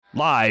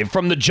Live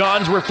from the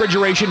John's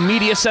Refrigeration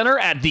Media Center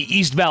at the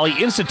East Valley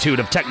Institute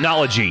of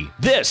Technology,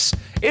 this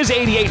is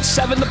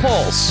 88.7 The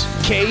Pulse,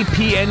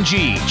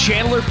 KPNG,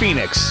 Chandler,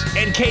 Phoenix,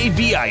 and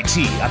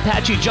KVIT,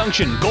 Apache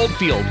Junction,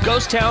 Goldfield,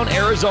 Ghost Town,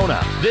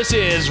 Arizona. This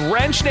is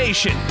Wrench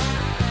Nation.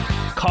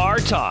 Car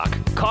talk,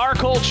 car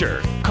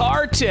culture,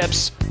 car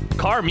tips,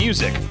 car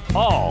music,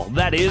 all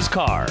that is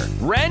car.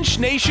 Wrench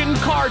Nation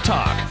Car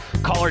Talk.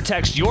 Call or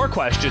text your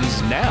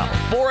questions now.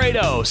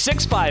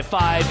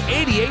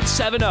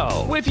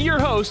 480-655-8870 with your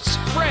hosts,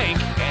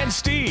 Frank and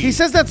Steve. He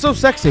says that's so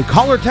sexy.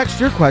 Call or text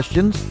your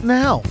questions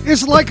now.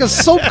 It's like a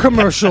soap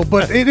commercial,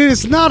 but it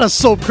is not a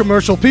soap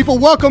commercial. People,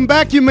 welcome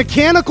back, you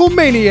mechanical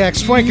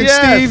maniacs. Frank and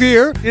Steve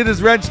here. It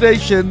is Wrench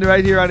Nation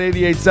right here on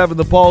 88.7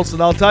 The Pulse,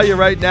 and I'll tell you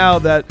right now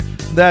that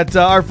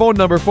our phone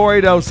number,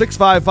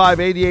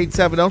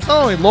 480-655-8870, it's not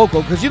only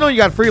local, because you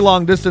got free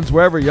long distance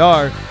wherever you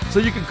are, so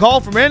you can call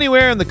from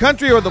anywhere in the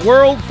country or the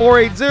world,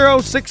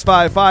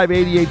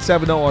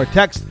 480-655-8870, or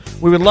text.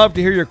 We would love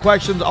to hear your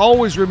questions.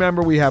 Always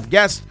remember, we have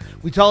guests.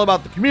 We tell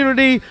about the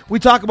community. We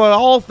talk about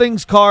all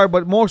things car,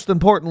 but most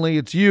importantly,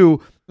 it's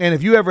you. And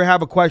if you ever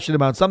have a question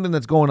about something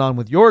that's going on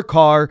with your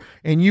car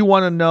and you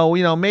want to know,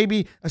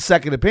 maybe a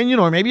second opinion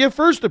or maybe a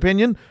first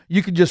opinion,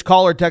 you can just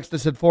call or text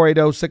us at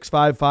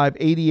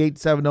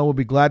 480-655-8870. We'll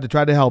be glad to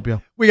try to help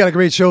you. We got a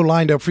great show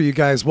lined up for you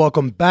guys.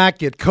 Welcome back.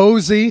 Get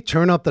cozy.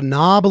 Turn up the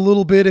knob a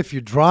little bit if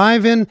you're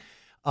driving.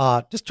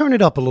 Just turn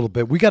it up a little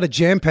bit. We got a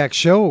jam-packed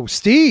show.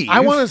 Steve. I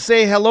want to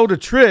say hello to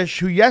Trish,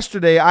 who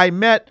yesterday I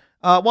met.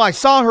 I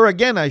saw her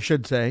again, I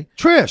should say.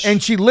 Trish.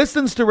 And she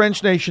listens to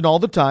Wrench Nation all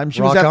the time.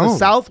 She was Rock at the on.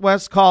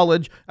 Southwest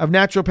College of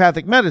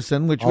Naturopathic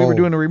Medicine, which we were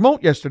doing a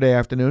remote yesterday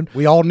afternoon.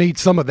 We all need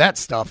some of that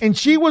stuff. And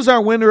she was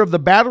our winner of the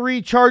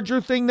battery charger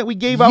thing that we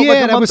gave out like a month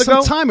ago. Yeah, that was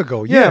some time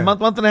ago. Yeah, a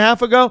month and a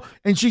half ago.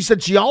 And she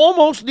said she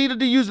almost needed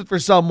to use it for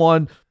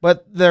someone,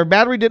 but their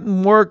battery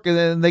didn't work, and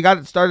then they got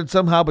it started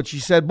somehow. But she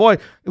said, boy,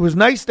 it was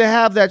nice to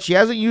have that. She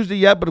hasn't used it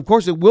yet, but of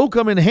course it will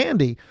come in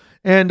handy.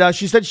 And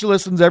she said she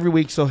listens every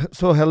week, so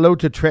hello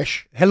to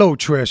Trish. Hello,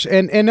 Trish.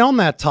 And on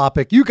that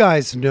topic, you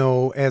guys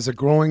know, as a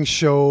growing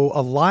show,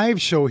 a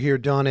live show here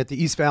done at the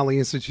East Valley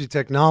Institute of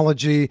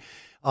Technology.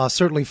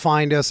 Certainly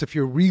find us if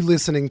you're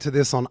re-listening to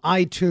this on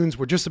iTunes.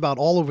 We're just about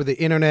all over the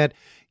internet.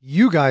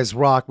 You guys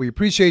rock. We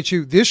appreciate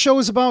you. This show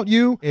is about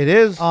you. It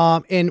is.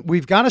 And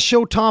we've got a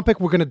show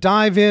topic. We're going to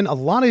dive in. A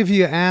lot of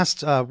you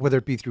asked, whether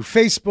it be through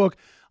Facebook.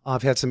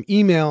 I've had some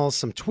emails,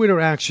 some Twitter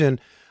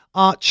action.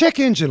 Check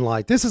engine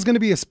light. This is going to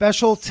be a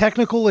special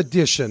technical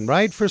edition,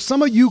 right? For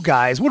some of you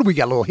guys, what do we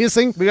got? A little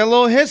hissing? We got a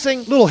little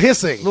hissing. Little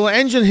hissing. Little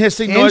engine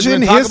hissing noise. We're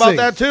going to talk about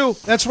that too.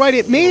 That's right.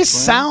 It may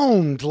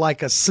sound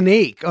like a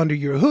snake under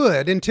your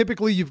hood, and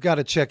typically you've got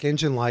a check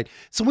engine light.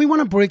 So we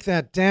want to break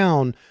that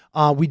down.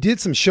 We did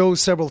some shows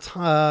several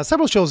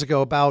shows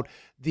ago about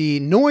the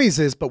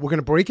noises, but we're going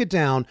to break it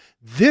down.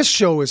 This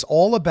show is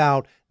all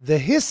about the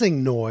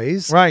hissing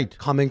noise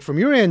coming from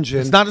your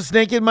engine. It's not a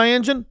snake in my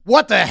engine?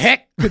 What the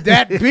heck could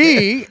that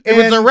be? If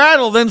it's a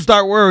rattle, then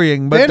start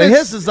worrying. But the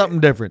hiss is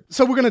something different.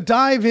 So we're going to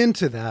dive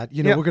into that.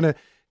 We're going to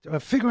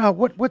figure out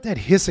what that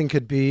hissing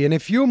could be. And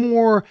if you're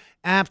more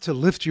apt to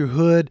lift your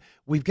hood,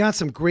 we've got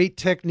some great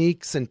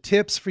techniques and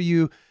tips for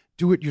you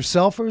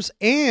do-it-yourselfers.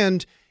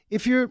 And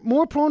if you're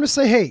more prone to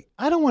say, hey,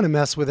 I don't want to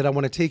mess with it, I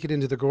want to take it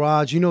into the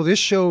garage, this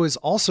show is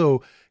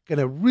also going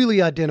to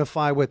really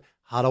identify with,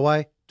 how do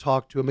I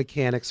talk to a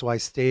mechanic so I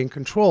stay in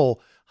control?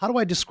 How do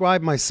I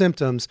describe my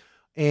symptoms?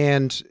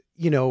 And,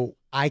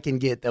 I can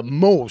get the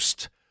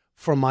most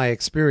from my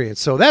experience.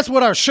 So that's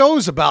what our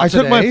show's about today.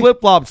 I took my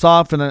flip-flops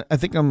off, and I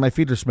think my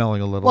feet are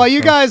smelling a little. Well,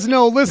 you guys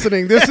know,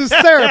 listening, this is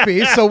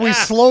therapy, so we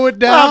slow it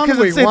down,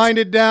 we wind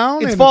it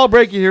down. It's fall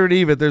break here at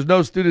EVIT. There's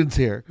no students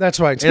here. That's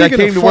right. Speaking and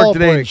I came to work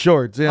today in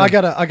shorts. Yeah. I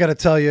gotta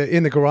tell you,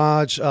 in the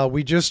garage,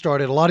 we just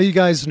started. A lot of you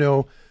guys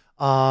know.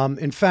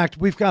 In fact,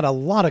 we've got a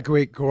lot of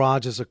great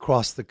garages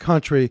across the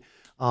country.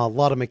 A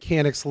lot of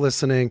mechanics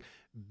listening.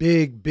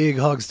 Big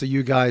hugs to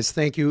you guys.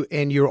 Thank you.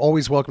 And you're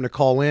always welcome to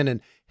call in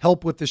and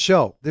help with the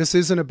show. This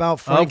isn't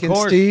about Frank and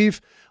Steve.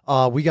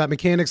 We got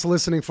mechanics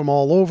listening from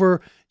all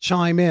over.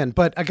 Chime in.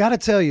 But I got to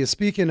tell you,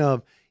 speaking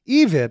of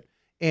EVIT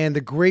and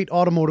the great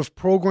automotive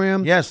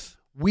program, yes,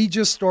 we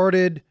just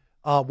started.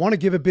 Want to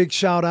give a big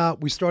shout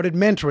out. We started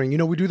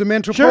mentoring. We do the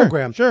mentor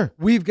program. Sure.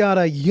 We've got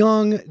a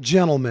young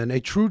gentleman, a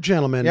true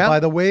gentleman, by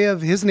the way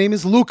of, his name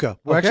is Luca.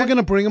 We're actually going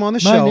to bring him on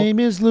the show. My name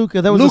is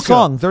Luca. That was a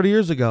song 30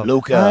 years ago.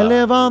 Luca. I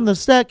live on the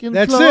second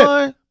floor.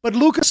 That's it. But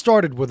Luca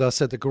started with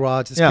us at the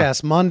garage this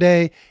past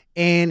Monday,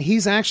 and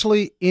he's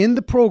actually in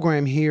the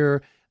program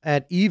here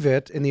at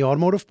EVIT in the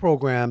automotive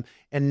program,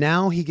 and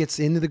now he gets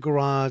into the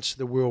garage,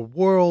 the real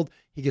world.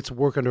 He gets to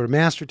work under a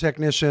master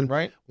technician.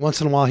 Right.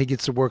 Once in a while, he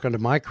gets to work under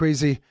my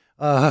crazy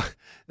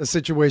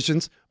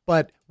situations.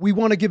 But we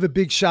want to give a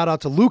big shout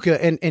out to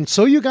Luca. And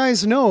so you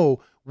guys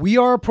know, we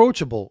are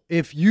approachable.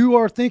 If you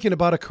are thinking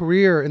about a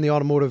career in the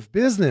automotive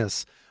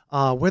business,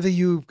 whether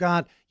you've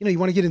got, you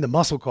want to get into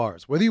muscle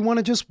cars, whether you want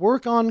to just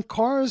work on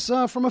cars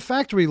from a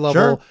factory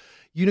level,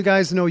 you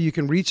guys know you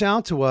can reach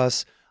out to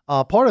us.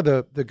 part of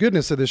the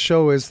goodness of this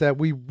show is that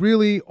we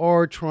really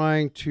are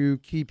trying to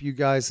keep you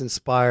guys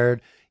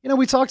inspired. You know,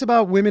 we talked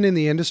about women in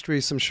the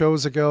industry some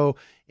shows ago,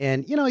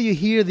 and, you know, you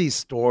hear these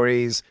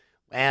stories.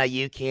 Well,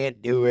 you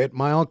can't do it.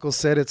 My uncle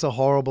said it's a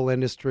horrible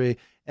industry.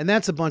 And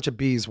that's a bunch of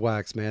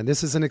beeswax, man.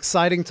 This is an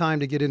exciting time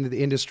to get into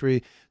the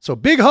industry. So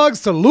big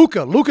hugs to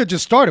Luca. Luca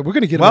just started. We're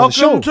going to get him on the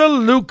show. Welcome to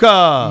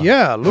Luca.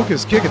 Yeah,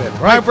 Luca's kicking it.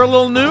 Right for a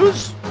little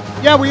news?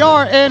 Yeah, we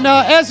are. And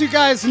as you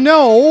guys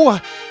know,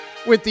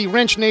 with the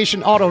Wrench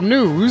Nation Auto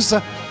News,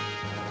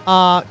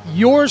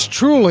 yours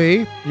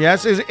truly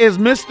Yes, is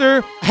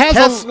Mr. has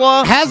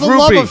Tesla a groupie.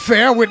 love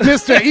affair with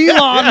Mr.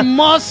 Elon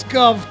Musk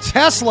of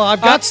Tesla.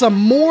 I've got some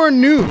more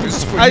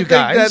news for you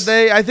guys.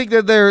 I think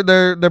that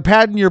they're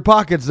padding your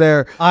pockets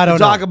there. I don't to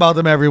talk know. about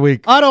them every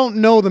week. I don't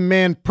know the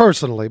man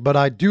personally, but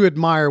I do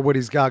admire what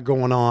he's got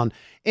going on.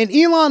 And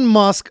Elon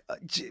Musk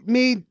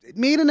made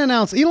an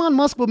announcement. Elon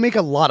Musk will make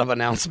a lot of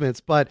announcements,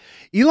 but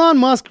Elon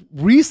Musk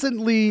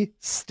recently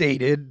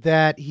stated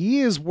that he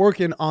is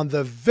working on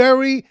the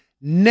very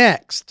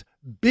next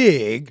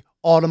big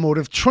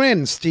automotive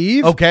trend,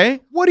 Steve. Okay.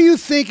 What do you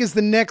think is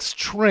the next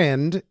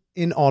trend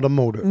in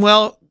automotive?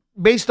 Well,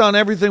 based on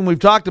everything we've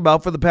talked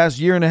about for the past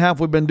year and a half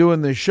we've been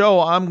doing this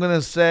show, I'm going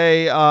to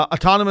say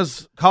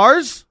autonomous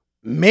cars.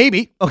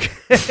 Maybe. Okay.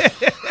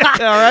 All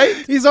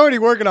right. He's already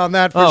working on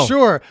that for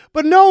sure.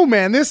 But no,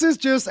 man, this is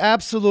just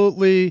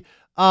absolutely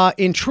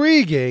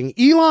intriguing.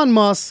 Elon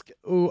Musk,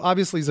 who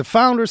obviously is a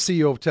founder,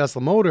 CEO of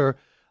Tesla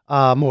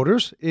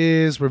Motors,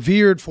 is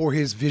revered for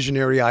his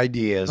visionary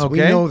ideas. Okay. We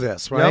know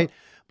this, right? Yep.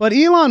 But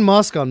Elon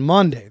Musk on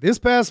this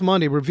past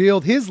Monday,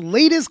 revealed his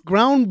latest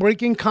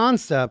groundbreaking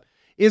concept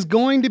is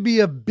going to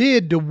be a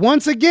bid to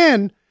once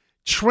again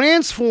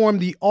transform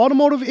the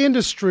automotive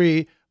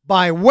industry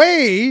by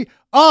way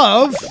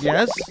of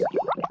Yes.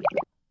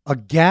 a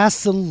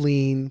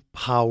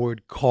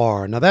gasoline-powered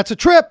car. Now, that's a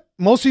trip.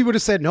 Most of you would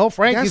have said, no,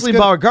 Frank.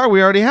 Gasoline-powered car,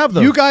 we already have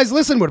those. You guys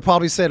listen would have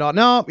probably said, oh,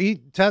 no,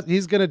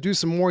 he's going to do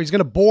some more. He's going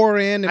to bore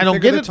in and I don't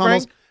figure get the it,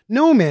 tunnels. Frank.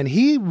 No, man.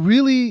 He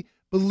really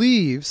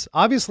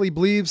obviously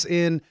believes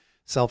in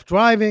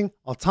self-driving,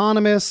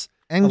 autonomous,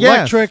 and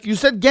electric. Gas. You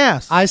said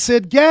gas. I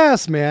said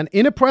gas, man.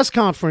 In a press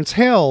conference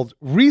held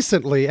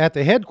recently at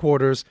the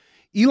headquarters,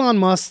 Elon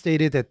Musk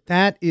stated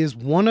that is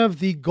one of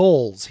the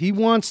goals. He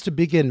wants to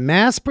begin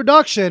mass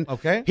production.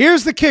 Okay.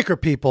 Here's the kicker,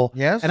 people.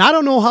 Yes. And I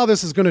don't know how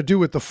this is going to do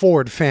with the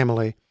Ford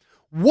family.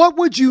 What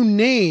would you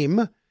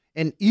name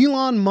an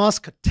Elon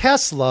Musk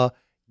Tesla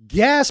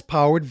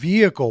gas-powered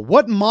vehicle?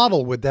 What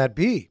model would that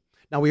be?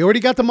 Now, we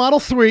already got the Model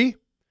 3.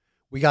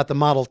 We got the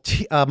Model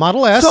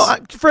S. So,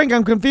 Frank,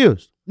 I'm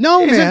confused.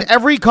 No, man. Isn't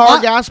every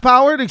car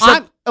gas-powered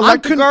except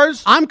electric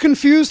cars? I'm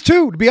confused,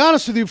 too, to be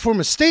honest with you, from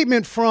a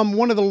statement from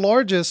one of the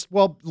largest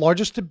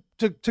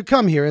to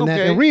come here in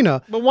that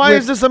arena. But why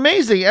is this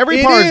amazing?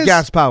 Every car is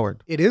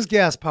gas-powered. It is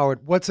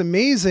gas-powered. What's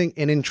amazing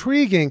and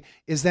intriguing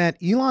is that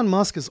Elon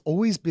Musk has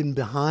always been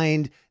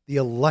behind the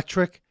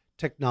electric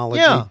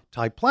technology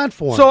type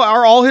platform. So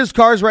are all his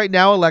cars right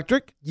now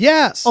electric?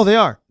 Yes. Oh, they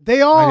are.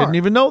 They are. I didn't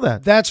even know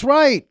that. That's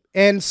right.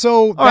 And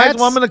so All right,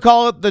 well, I'm going to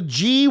call it the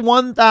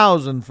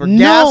G1000 for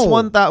gas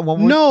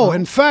 1000. No,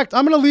 in fact,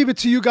 I'm going to leave it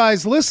to you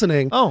guys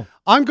listening. Oh.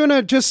 I'm going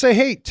to just say,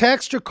 hey,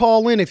 text or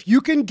call in if you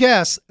can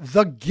guess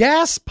the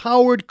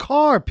gas-powered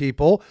car,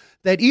 people,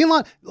 that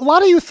Elon... A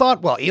lot of you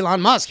thought, well,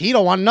 Elon Musk, he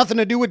don't want nothing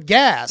to do with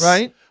gas.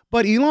 Right.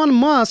 But Elon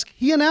Musk,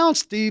 he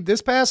announced, Steve,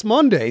 this past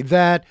Monday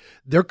that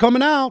they're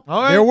coming out.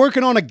 All right. They're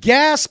working on a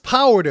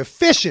gas-powered,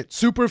 efficient,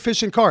 super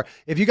efficient car.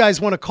 If you guys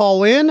want to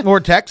call in... Or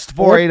text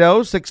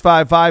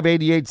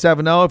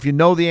 480-655-8870. If you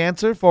know the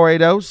answer,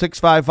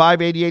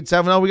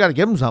 480-655-8870. We got to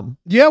give them something.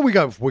 Yeah, we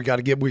got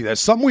to give... There's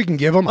something we can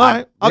give them. All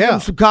right. I'll give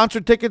them some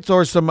concert tickets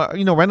or some,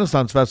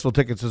 Renaissance Festival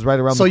tickets is right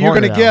around the corner. So you're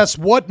going to now. guess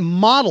what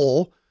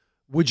model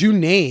would you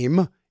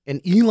name an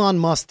Elon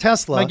Musk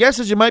Tesla? My guess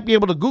is you might be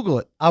able to Google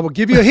it. I will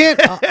give you a hint.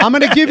 I'm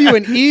going to give you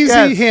an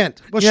easy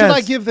hint. Well, should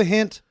I give the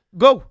hint?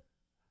 Go.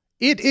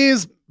 It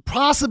is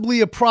possibly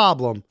a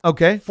problem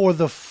for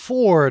the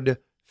Ford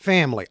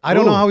family. I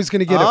don't know how he's going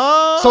to get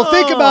it. So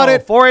think about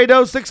it.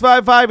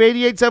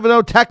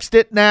 480-655-8870. Text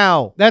it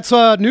now. That's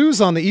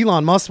news on the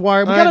Elon Musk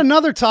wire. We got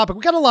another topic.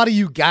 We got a lot of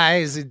you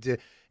guys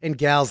and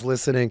gals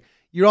listening.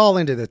 You're all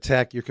into the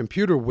tech. You're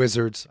computer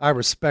wizards. I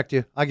respect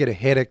you. I get a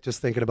headache just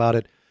thinking about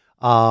it.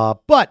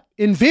 But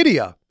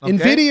NVIDIA.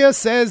 NVIDIA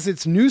says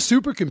its new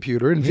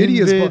supercomputer.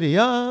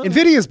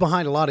 NVIDIA is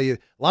behind a lot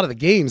of the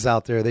games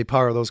out there. They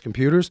power those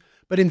computers.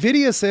 But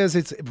NVIDIA says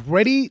it's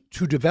ready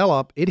to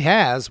develop. It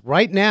has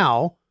right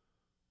now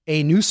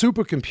a new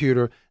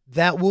supercomputer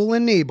that will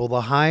enable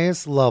the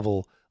highest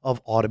level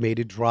of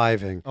automated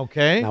driving.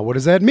 Okay. Now, what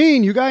does that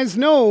mean? You guys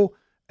know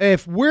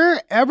if we're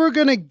ever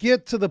going to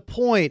get to the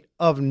point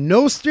of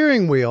no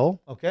steering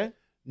wheel,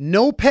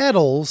 no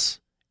pedals,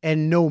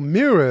 and no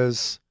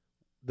mirrors,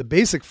 the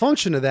basic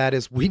function of that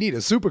is we need a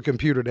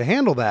supercomputer to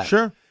handle that.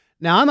 Sure.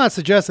 Now, I'm not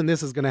suggesting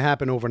this is going to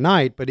happen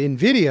overnight, but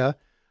NVIDIA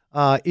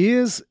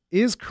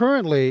is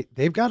currently,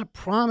 they've got a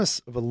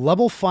promise of a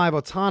level 5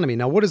 autonomy.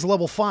 Now, what is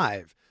level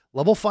 5?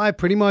 Level 5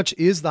 pretty much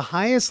is the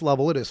highest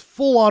level. It is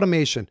full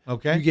automation.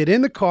 Okay. You get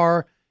in the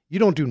car, you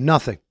don't do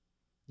nothing.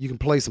 You can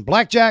play some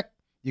blackjack,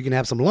 you can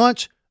have some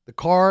lunch. The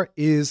car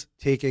is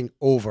taking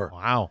over.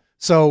 Wow.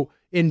 So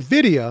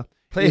NVIDIA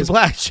Play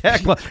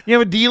blackjack. You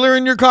have a dealer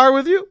in your car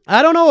with you?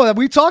 I don't know.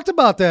 We talked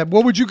about that.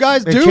 What would you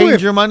guys They do?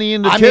 change your money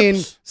into chips?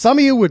 mean, some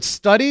of you would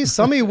study.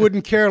 Some of you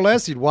wouldn't care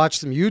less. You'd watch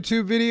some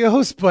YouTube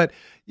videos. But,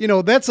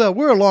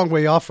 we're a long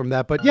way off from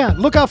that. But, yeah,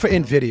 look out for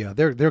NVIDIA.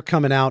 They're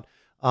coming out.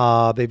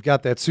 They've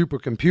got that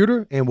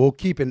supercomputer, and we'll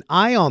keep an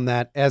eye on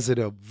that as it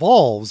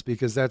evolves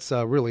because that's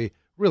really,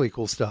 really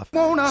cool stuff.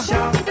 How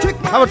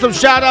about some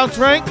shout-outs,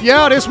 Frank?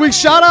 Yeah, this week's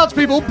shout-outs,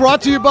 people,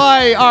 brought to you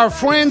by our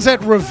friends at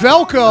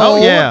Revelco.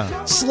 Oh,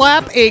 yeah.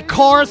 Slap a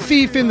car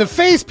thief in the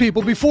face,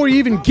 people, before you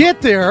even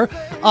get there.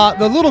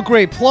 The little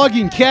gray plug,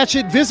 you can catch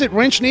it. Visit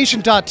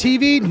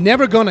wrenchnation.tv.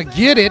 Never gonna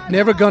get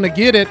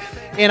it.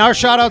 And our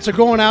shout-outs are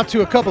going out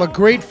to a couple of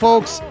great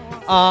folks.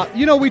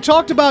 We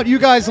talked about you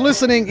guys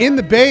listening in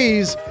the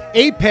Bays,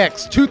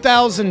 Apex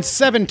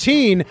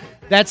 2017.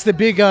 That's the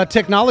big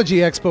technology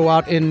expo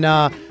out in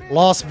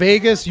Las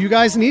Vegas. You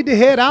guys need to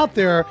head out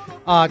there.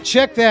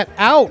 Check that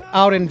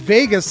out in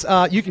Vegas.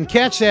 You can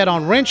catch that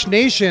on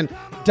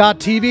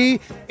wrenchnation.tv.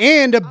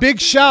 And a big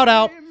shout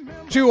out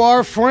to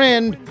our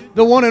friend,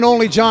 the one and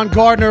only John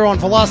Gardner on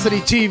Velocity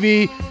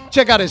TV.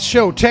 Check out his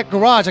show, Tech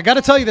Garage. I got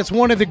to tell you, that's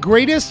one of the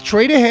greatest.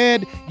 Trade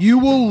ahead. You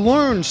will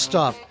learn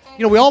stuff.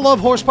 We all love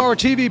Horsepower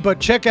TV, but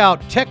check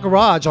out Tech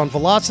Garage on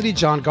Velocity,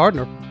 John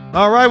Gardner.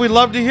 All right, we'd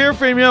love to hear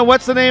from you.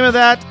 What's the name of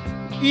that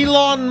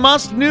Elon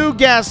Musk new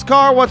gas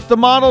car? What's the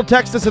model?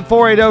 Text us at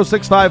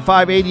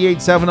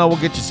 480-655-8870. We'll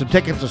get you some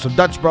tickets or some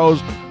Dutch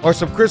Bros or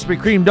some Krispy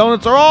Kreme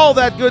donuts or all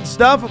that good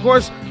stuff. Of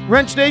course,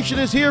 Wrench Nation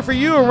is here for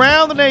you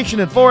around the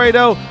nation at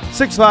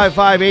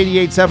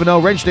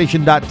 480-655-8870,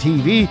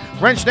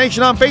 wrenchnation.tv, Wrench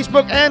Nation on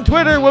Facebook and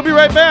Twitter. We'll be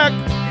right back.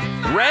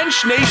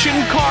 Wrench Nation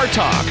Car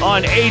Talk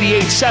on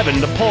 88.7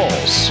 The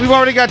Pulse. We've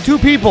already got two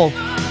people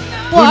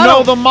who I know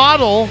don't- the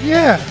model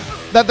Yeah.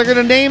 that they're going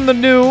to name the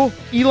new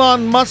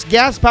Elon Musk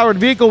gas-powered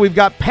vehicle. We've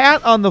got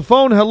Pat on the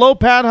phone. Hello,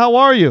 Pat. How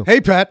are you?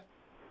 Hey, Pat.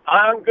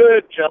 I'm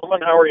good,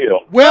 gentlemen. How are you?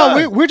 Well,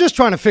 Good. we're just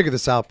trying to figure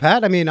this out,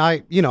 Pat. I mean,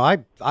 I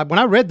when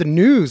I read the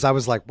news, I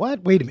was like,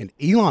 what? Wait a minute.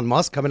 Elon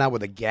Musk coming out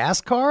with a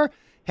gas car?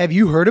 Have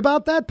you heard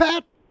about that,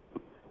 Pat?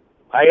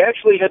 I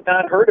actually had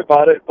not heard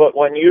about it, but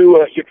when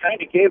you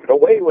kind of gave it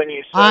away when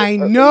you said... I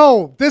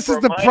know. This is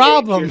for the my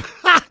problem.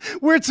 age,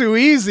 We're too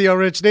easy on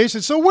Rich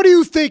Nation. So what do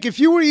you think? If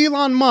you were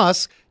Elon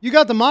Musk, you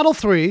got the Model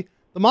 3,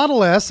 the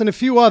Model S, and a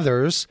few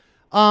others,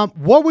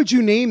 what would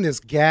you name this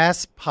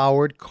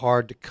gas-powered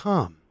car to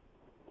come?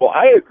 Well,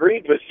 I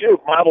agreed with you.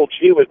 Model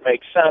G would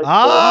make sense.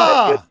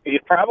 You're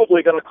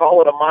probably going to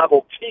call it a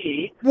Model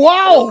T.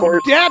 Wow, Of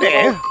course,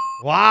 Daddy.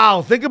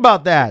 Wow, think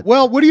about that.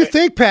 Well, what do you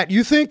think, Pat?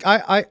 You think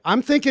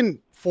I'm thinking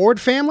Ford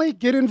family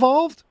get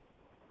involved?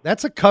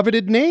 That's a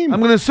coveted name. I'm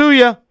going to sue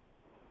you.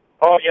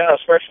 Oh, yeah,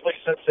 especially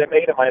since they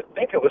made them, I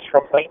think it was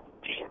from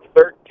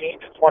 1913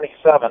 to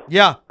 27.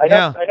 Yeah, I know,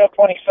 yeah. I know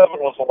 27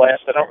 was the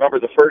last. I don't remember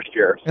the first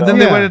year. So. And then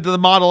they Yeah. went into the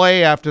Model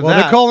A after Well,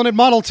 that. they're calling it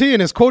Model T,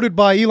 and it's quoted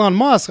by Elon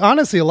Musk.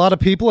 Honestly, a lot of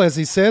people, as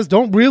he says,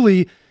 don't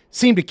really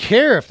seem to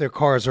care if their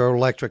cars are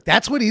electric.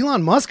 That's what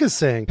Elon Musk is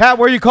saying. Pat,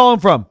 where are you calling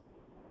from?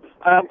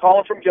 I'm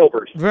calling from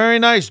Gilbert. Very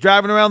nice.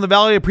 Driving around the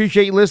valley.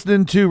 Appreciate you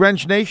listening to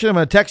Wrench Nation. I'm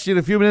going to text you in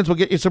a few minutes. We'll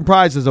get you some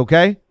prizes,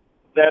 okay?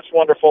 That's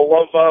wonderful.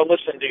 Love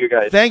listening to you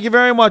guys. Thank you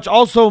very much.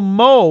 Also,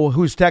 Mo,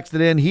 who's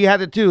texted in, he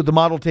had it too, the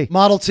Model T.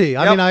 Model T.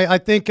 I Yep. mean, I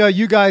think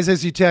you guys,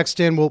 as you text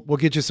in, we'll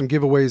get you some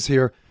giveaways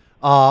here.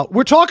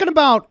 We're talking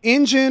about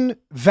engine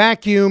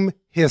vacuum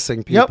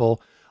hissing,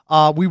 people.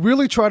 We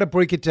really try to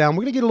break it down.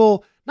 We're going to get a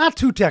little, not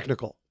too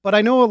technical, but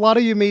I know a lot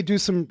of you may do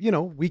some,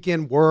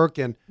 weekend work.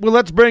 And Well,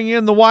 let's bring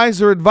in the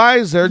Wiser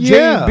Advisor.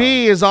 Yeah.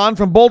 JB is on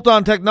from Bolt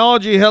On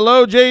Technology.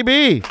 Hello,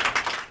 JB.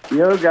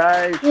 Yo,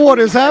 guys. What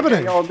is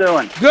happening? How y'all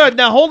doing? Good.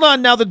 Now, hold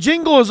on. Now, the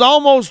jingle is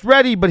almost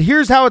ready, but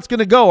here's how it's going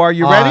to go. Are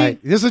you All ready? right,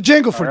 There's a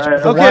jingle for All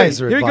right. the Okay,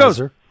 Wiser here it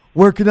Advisor. goes.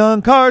 Working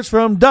on cars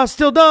from dusk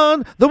till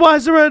dawn. The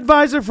Wiser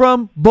Advisor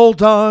from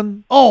Bolt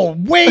On. Oh,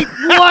 wait,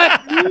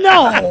 what?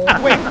 No,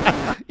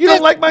 wait. You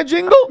don't like my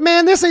jingle?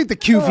 Man, this ain't the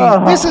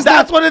QV. This is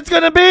That's what it's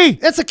going to be.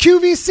 It's a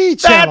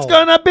QVC channel. That's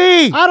going to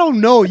be. I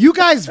don't know. You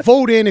guys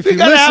vote in if You you're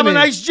got to have a listening.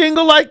 nice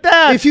jingle like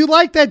that. If you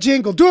like that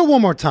jingle, do it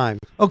one more time.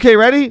 Okay,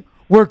 ready?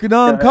 Working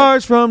on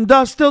cars from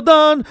dusk till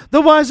dawn.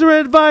 The Wiser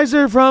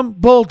Advisor from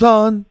Bolt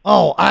On.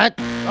 I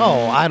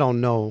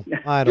don't know.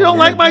 I don't You don't know.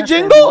 like my That's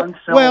jingle? one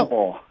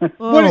syllable.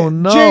 Oh,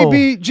 no.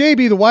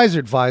 JB, the Wiser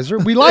Advisor.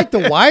 We like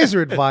the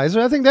Wiser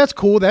Advisor. I think that's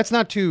cool. That's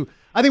not too.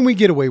 I think we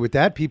get away with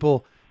that.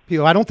 People.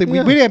 I don't think we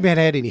haven't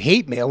had any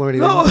hate mail or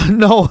anything.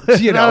 No,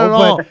 You not at know,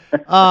 all.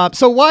 but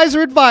so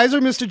Wiser Advisor,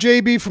 Mr.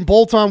 JB from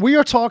Bolt On. We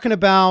are talking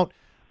about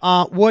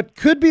what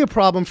could be a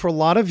problem for a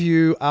lot of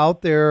you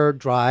out there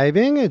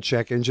driving. A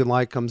check engine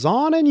light comes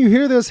on, and you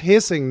hear this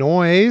hissing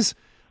noise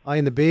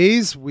in the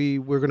bays.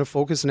 We're going to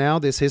focus now.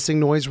 This hissing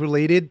noise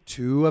related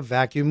to a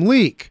vacuum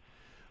leak.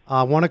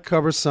 I want to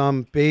cover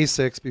some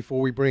basics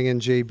before we bring in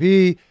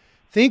JB.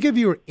 Think of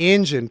your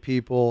engine,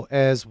 people,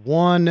 as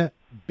one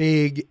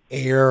big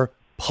air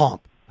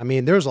pump. I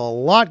mean, there's a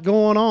lot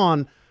going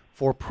on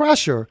for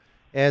pressure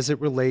as it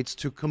relates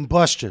to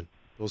combustion.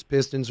 Those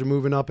pistons are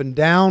moving up and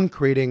down,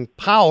 creating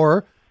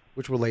power,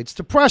 which relates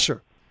to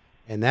pressure.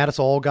 And that's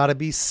all got to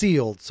be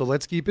sealed. So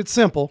let's keep it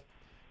simple.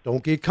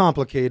 Don't get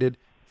complicated.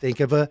 Think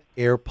of an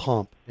air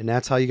pump. And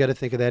that's how you got to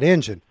think of that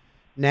engine.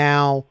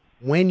 Now,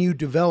 when you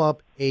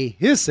develop a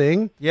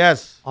hissing,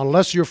 Yes.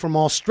 unless you're from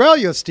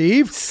Australia,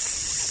 Steve,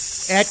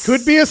 that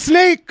could be a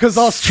snake, because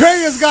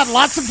Australia's got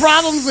lots of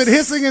problems with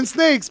hissing and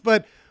snakes,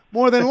 but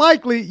more than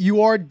likely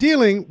you are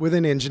dealing with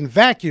an engine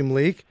vacuum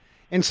leak.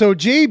 And so,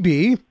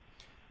 JB,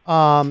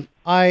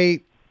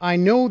 I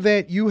know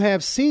that you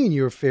have seen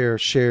your fair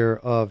share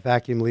of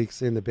vacuum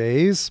leaks in the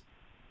bays.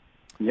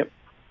 Yep.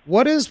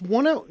 What is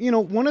one of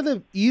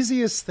the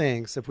easiest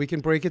things, if we can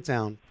break it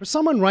down, for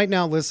someone right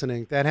now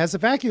listening that has a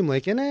vacuum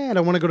leak and I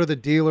don't want to go to the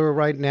dealer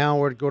right now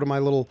or go to my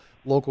little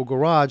local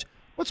garage?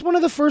 What's one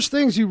of the first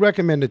things you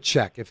recommend to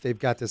check if they've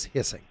got this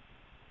hissing?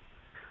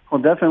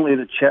 Well, definitely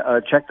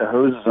to check the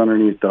hoses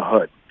underneath the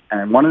hood.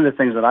 And one of the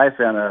things that I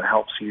found that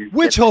helps you.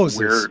 Which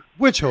hoses?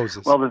 Which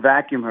hoses? Well, the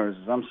vacuum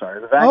hoses. I'm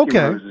sorry. The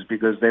vacuum hoses,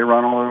 because they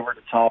run all over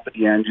the top of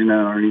the engine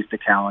and underneath the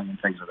cowling and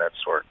things of that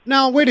sort.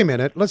 Now, wait a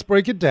minute. Let's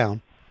break it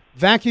down.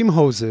 Vacuum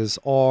hoses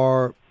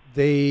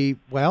they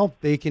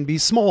can be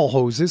small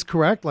hoses,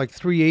 correct? Like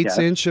 3/8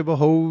 inch of a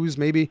hose,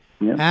 maybe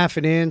half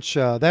an inch,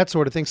 that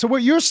sort of thing. So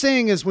what you're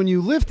saying is when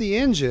you lift the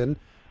engine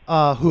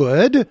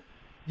hood,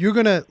 you're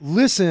going to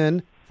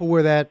listen for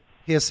where that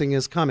hissing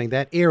is coming,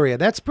 that area.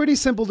 That's pretty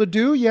simple to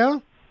do, yeah?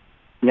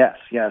 Yes.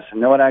 And you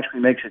know what actually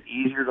makes it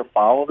easier to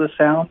follow the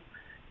sound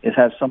is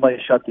have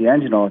somebody shut the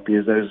engine off,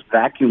 because those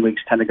vacuum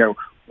leaks tend to go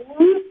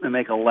whoop and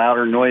make a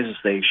louder noise as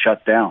they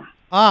shut down.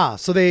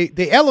 So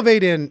they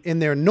elevate in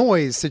their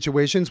noise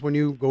situations when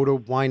you go to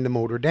wind the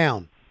motor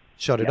down,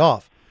 shut it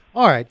off.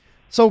 All right.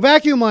 So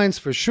vacuum lines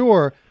for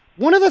sure.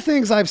 One of the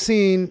things I've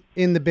seen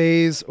in the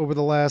bays over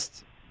the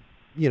last,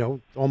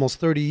 almost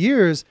 30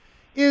 years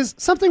is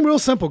something real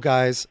simple,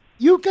 guys.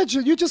 You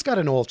just got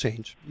an oil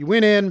change. You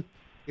went in.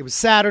 It was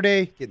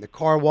Saturday, getting the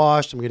car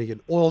washed. I'm going to get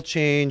an oil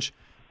change.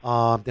 Then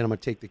I'm going to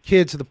take the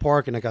kids to the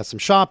park, and I got some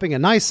shopping. A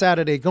nice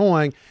Saturday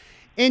going.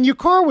 And your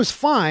car was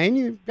fine.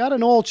 You got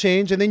an oil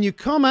change, and then you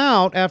come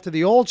out after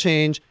the oil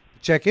change,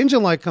 check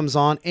engine light comes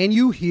on, and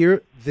you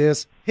hear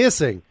this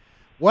hissing.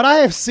 What I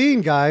have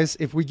seen, guys,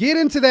 if we get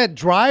into that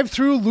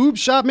drive-through lube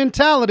shop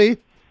mentality,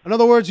 in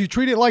other words, you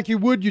treat it like you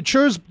would your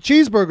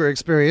cheeseburger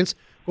experience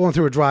going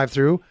through a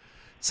drive-through,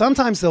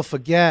 sometimes they'll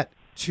forget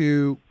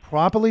to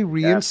properly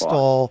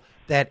reinstall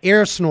that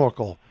air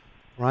snorkel,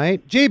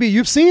 right? JB,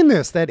 you've seen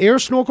this, that air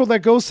snorkel that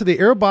goes to the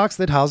air box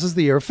that houses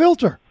the air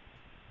filter.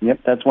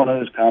 Yep, that's one of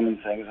those common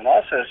things. And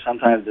also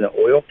sometimes the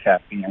oil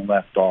cap being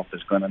left off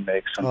is going to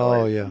make some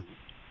noise.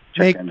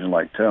 Check engine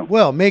light too.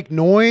 Well, make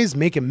noise,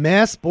 make a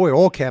mess. Boy,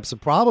 oil cap's a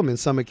problem in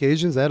some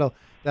occasions. That'll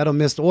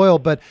miss oil.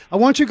 But I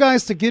want you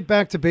guys to get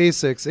back to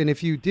basics. And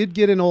if you did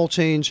get an oil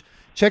change,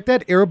 check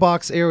that air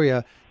box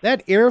area,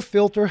 that air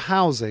filter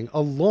housing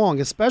along,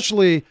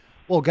 especially,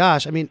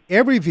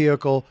 every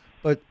vehicle,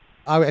 but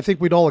I think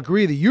we'd all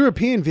agree the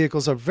European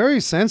vehicles are very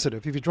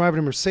sensitive. If you're driving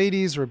a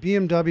Mercedes or a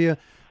BMW,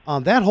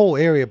 that whole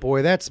area,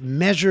 boy, that's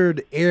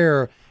measured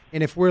air.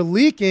 And if we're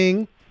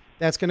leaking,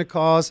 that's going to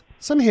cause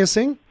some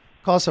hissing,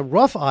 cause a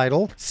rough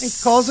idle, and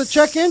cause a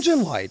check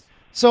engine light.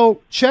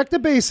 So check the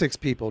basics,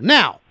 people.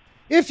 Now,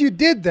 if you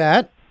did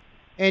that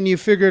and you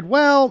figured,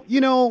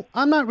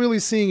 I'm not really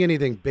seeing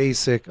anything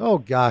basic. Oh,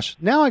 gosh,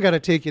 now I got to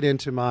take it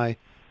into my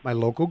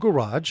local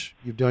garage.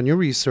 You've done your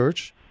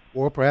research,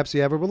 or perhaps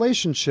you have a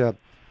relationship.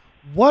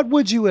 What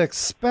would you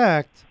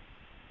expect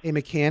a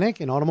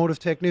mechanic, an automotive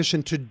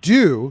technician to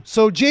do?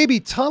 So,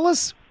 JB, tell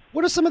us,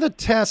 what are some of the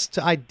tests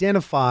to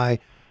identify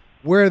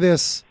where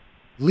this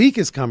leak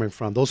is coming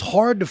from, those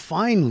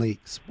hard-to-find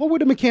leaks? What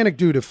would a mechanic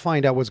do to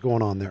find out what's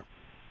going on there?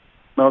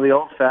 Well, the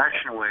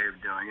old-fashioned way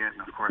of doing it,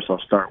 and of course I'll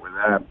start with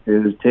that,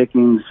 is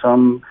taking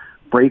some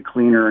brake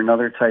cleaner or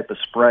another type of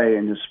spray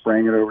and just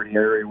spraying it over the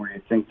area where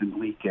you think the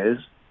leak is,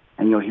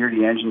 and you'll hear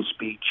the engine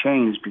speed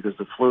change because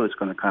the fluid's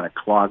going to kind of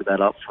clog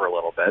that up for a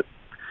little bit.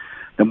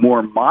 The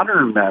more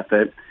modern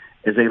method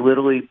is they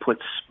literally put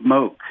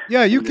smoke.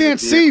 Yeah, you can't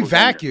see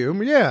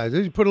vacuum. Yeah,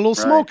 you put a little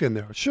smoke in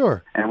there,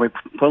 sure. And we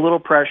put a little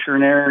pressure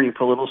in there, and you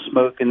put a little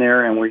smoke in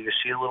there, and where you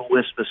see a little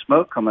wisp of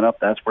smoke coming up,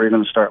 that's where you're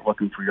going to start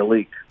looking for your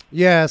leak.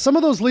 Yeah, some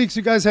of those leaks,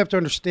 you guys have to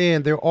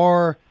understand, there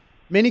are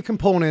many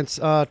components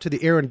to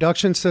the air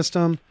induction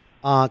system,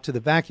 to the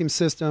vacuum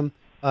system,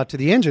 to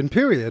the engine,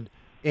 period.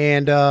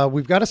 And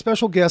we've got a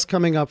special guest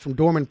coming up from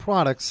Dorman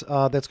Products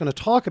that's going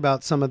to talk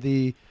about some of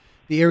the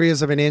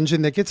areas of an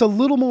engine that gets a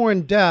little more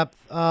in depth.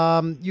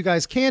 You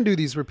guys can do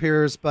these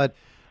repairs, but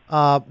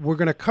we're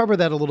going to cover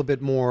that a little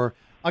bit more.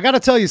 I got to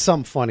tell you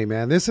something funny,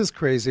 man. This is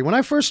crazy. When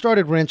I first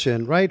started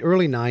wrenching,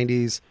 early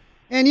 90s,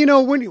 and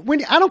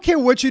when I don't care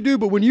what you do,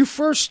 but when you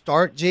first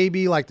start,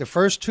 JB, like the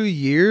first 2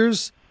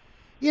 years,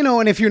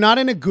 and if you're not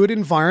in a good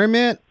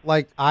environment,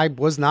 like I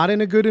was not in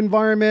a good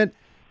environment,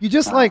 you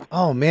just like,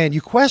 oh man,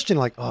 you question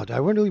like, oh, do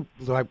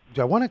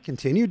I want to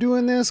continue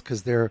doing this?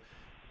 Because they're,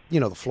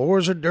 the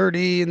floors are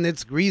dirty and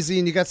it's greasy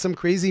and you got some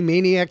crazy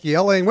maniac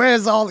yelling,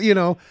 where's all,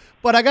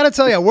 But I got to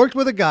tell you, I worked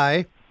with a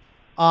guy,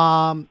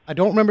 I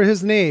don't remember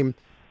his name,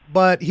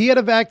 but he had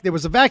there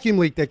was a vacuum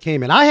leak that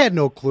came in. I had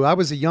no clue. I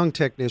was a young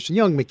technician,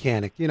 young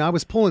mechanic. I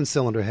was pulling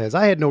cylinder heads.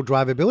 I had no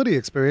drivability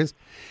experience.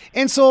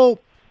 And so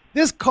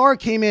this car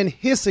came in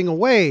hissing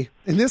away,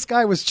 and this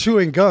guy was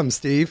chewing gum,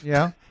 Steve.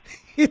 Yeah.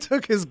 He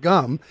took his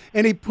gum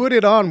and he put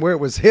it on where it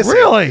was hissing.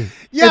 Really?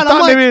 Yeah. And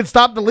I'm like, maybe it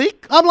stopped the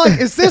leak? I'm like,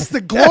 is this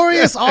the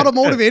glorious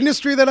automotive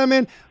industry that I'm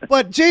in?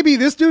 But JB,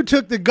 this dude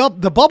took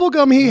the bubble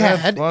gum he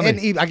had,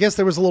 and I guess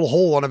there was a little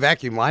hole on a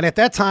vacuum line. At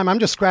that time, I'm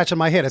just scratching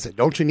my head. I said,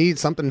 don't you need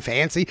something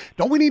fancy?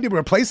 Don't we need to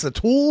replace a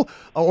tool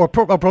or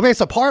replace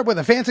a part with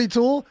a fancy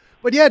tool?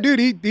 But yeah, dude,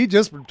 he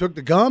just took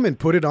the gum and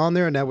put it on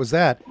there, and that was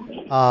that.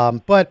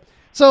 But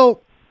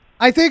so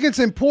I think it's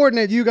important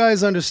that you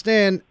guys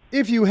understand,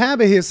 if you have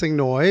a hissing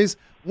noise,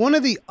 one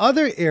of the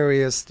other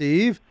areas,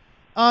 Steve,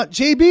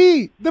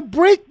 JB, the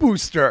brake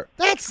booster.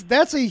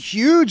 That's a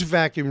huge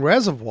vacuum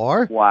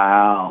reservoir.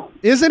 Wow.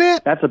 Isn't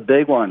it? That's a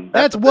big one.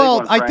 That's a big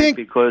one, I Frank, think,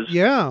 because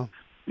yeah.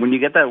 When you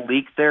get that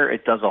leak there,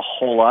 it does a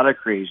whole lot of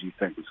crazy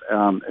things.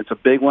 It's a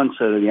big one,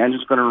 so the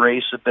engine's going to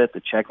race a bit.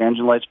 The check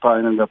engine light's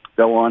probably going to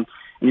go on,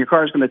 and your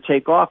car's going to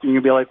take off, and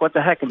you'll be like, what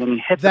the heck? And then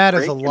you hit that the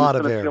brake, is a lot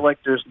of air. air. Feel like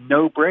there's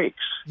no brakes.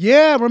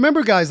 Yeah,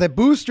 remember, guys, that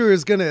booster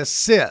is going to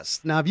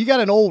assist. Now, if you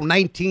got an old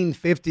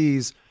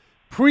 1950s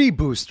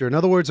pre-booster, in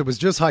other words, it was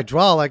just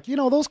hydraulic,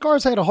 those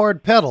cars had a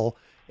hard pedal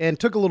and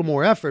took a little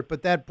more effort,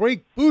 but that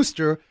brake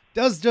booster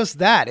does just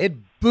that. It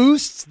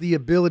boosts the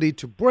ability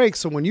to brake,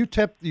 so when you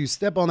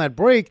step on that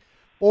brake,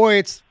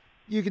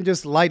 you can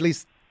just lightly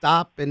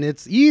stop, and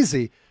it's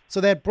easy.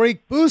 So that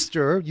brake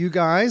booster, you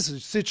guys,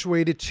 is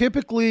situated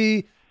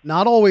typically,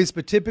 not always,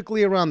 but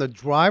typically around the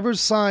driver's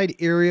side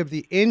area of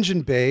the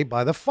engine bay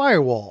by the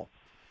firewall.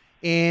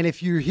 And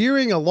if you're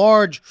hearing a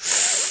large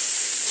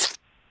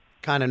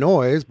kind of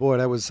noise, boy,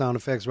 that was sound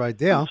effects right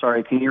there. I'm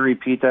sorry, can you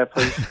repeat that,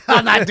 please?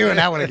 I'm not doing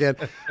that one again.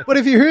 But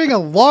if you're hearing a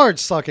large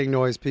sucking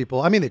noise,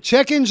 people, the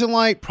check engine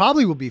light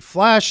probably will be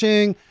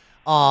flashing.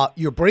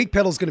 Your brake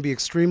pedal is going to be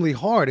extremely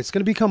hard. It's going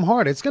to become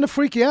hard. It's going to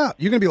freak you out.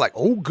 You're going to be like,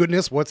 oh,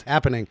 goodness, what's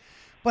happening?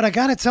 But I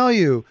got to tell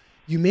you,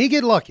 you may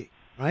get lucky,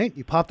 right?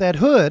 You pop that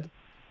hood.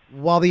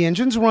 While the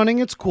engine's running,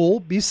 it's cool.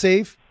 Be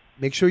safe.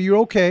 Make sure you're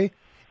okay.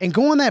 And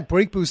go in that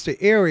brake booster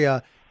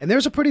area, and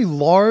there's a pretty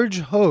large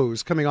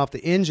hose coming off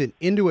the engine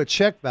into a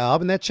check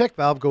valve, and that check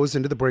valve goes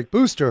into the brake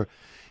booster.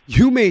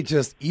 You may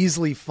just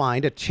easily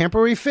find a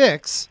temporary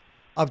fix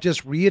of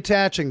just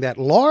reattaching that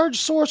large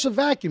source of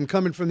vacuum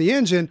coming from the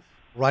engine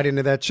right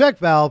into that check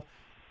valve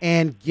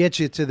and get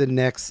you to the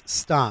next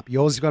stop. You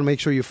always got to make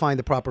sure you find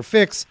the proper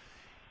fix.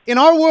 In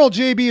our world,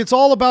 JB, it's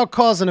all about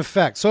cause and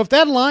effect. So if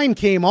that line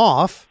came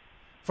off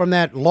from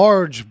that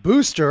large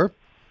booster,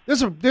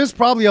 there's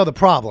probably other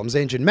problems.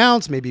 Engine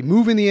mounts, maybe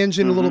moving the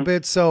engine a little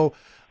bit. So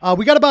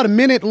we got about a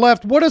minute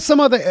left. What are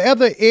some of the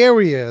other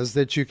areas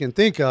that you can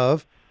think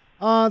of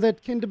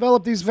that can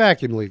develop these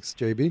vacuum leaks,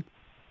 JB?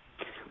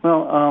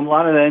 Well, a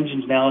lot of the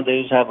engines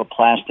nowadays have a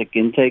plastic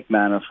intake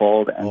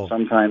manifold, and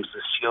sometimes the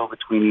seal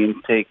between the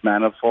intake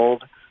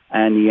manifold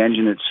and the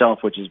engine itself,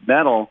 which is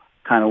metal,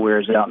 kind of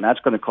wears out, and that's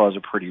going to cause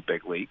a pretty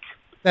big leak.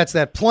 That's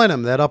that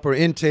plenum, that upper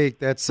intake.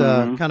 That's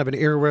kind of an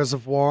air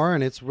reservoir,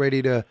 and it's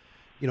ready to,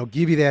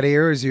 give you that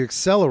air as you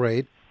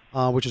accelerate,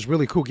 which is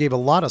really cool. Gave a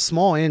lot of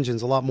small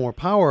engines a lot more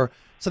power.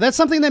 So that's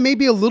something that may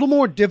be a little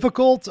more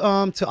difficult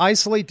to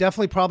isolate.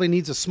 Definitely probably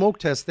needs a smoke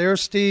test there,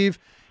 Steve,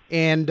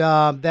 and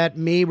that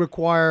may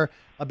require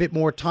a bit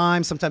more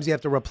time. Sometimes you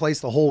have to replace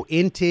the whole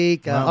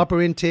intake,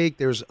 upper intake.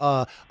 There's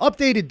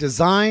updated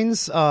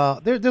designs.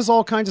 There's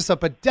all kinds of stuff,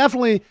 but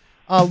definitely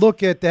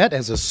look at that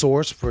as a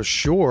source for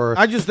sure.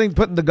 I just think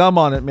putting the gum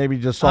on it maybe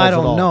just solves it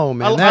all. I don't know,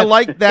 man. I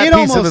like that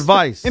piece of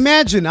advice.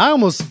 Imagine, I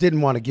almost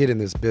didn't want to get in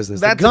this business.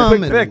 That's the gum a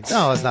quick fix.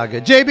 No, it's not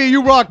good. JB,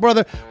 you rock,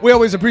 brother. We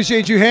always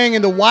appreciate you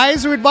hanging. The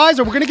Wiser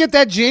Advisor. We're going to get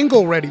that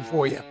jingle ready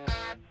for you.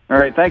 All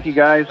right, thank you,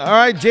 guys. All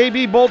right,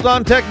 JB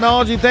Bolt-On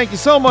Technology, thank you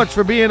so much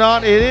for being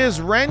on. It is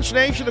Wrench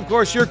Nation. Of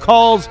course, your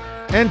calls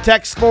and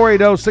text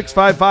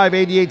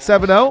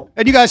 480-655-8870.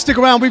 And you guys stick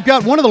around. We've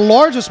got one of the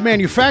largest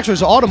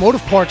manufacturers of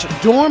automotive parts,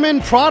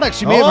 Dorman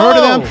Products. You may have heard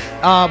of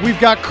them. We've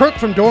got Kirk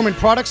from Dorman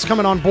Products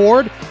coming on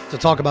board to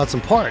talk about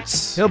some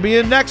parts. He'll be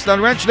in next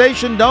on Wrench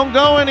Nation. Don't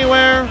go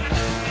anywhere.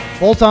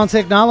 Bolt-On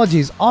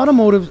Technologies,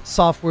 automotive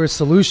software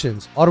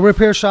solutions. Auto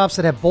repair shops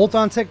that have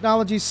Bolt-On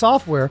Technologies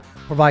software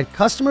provide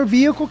customer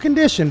vehicle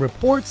condition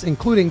reports,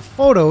 including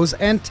photos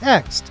and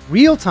text,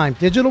 real-time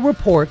digital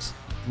reports,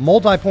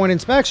 multi-point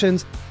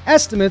inspections,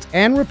 estimates,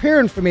 and repair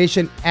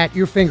information at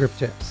your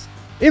fingertips.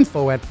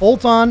 Info at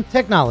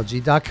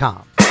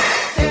boltontechnology.com.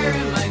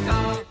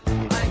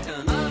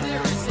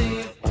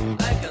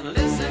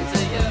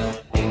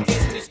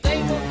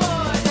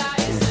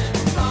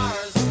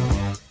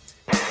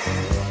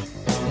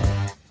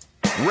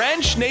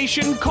 Wrench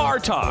Nation Car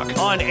Talk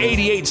on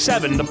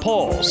 88.7 The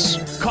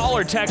Pulse. Call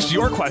or text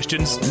your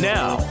questions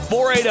now.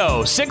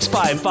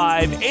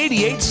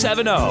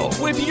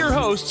 480-655-8870 with your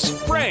hosts,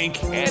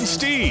 Frank and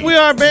Steve. We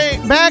are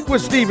back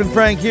with Steve and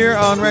Frank here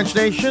on Wrench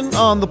Nation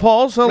on the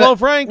Pulse. Hello,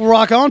 Frank.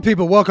 Rock on,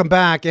 people. Welcome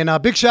back. And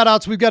big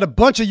shout-outs. We've got a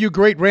bunch of you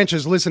great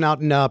wrenchers listening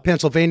out in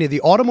Pennsylvania.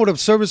 The Automotive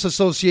Service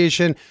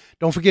Association.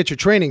 Don't forget your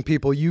training,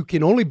 people. You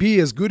can only be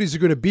as good as you're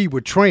going to be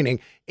with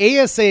training.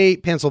 ASA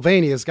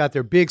Pennsylvania has got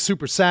their big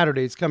Super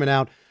Saturdays coming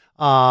out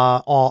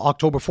on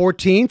October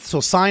 14th.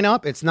 So sign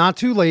up. It's not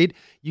too late.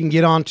 You can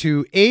get on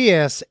to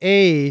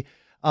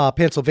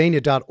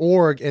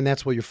Pennsylvania.org, and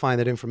that's where you'll find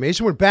that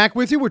information. We're back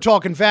with you. We're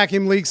talking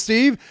vacuum leaks,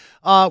 Steve.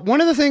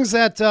 One of the things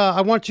that I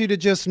want you to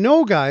just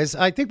know, guys,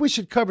 I think we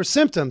should cover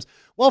symptoms.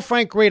 Well,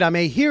 Frank, great. I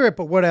may hear it,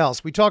 but what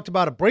else? We talked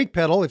about a brake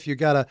pedal. If you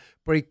got a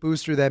brake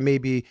booster that may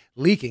be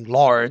leaking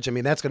large, I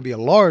mean, that's going to be a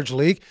large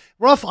leak.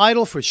 Rough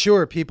idle for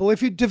sure, people.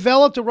 If you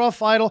developed a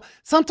rough idle,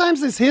 sometimes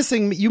this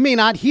hissing you may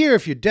not hear.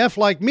 If you're deaf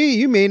like me,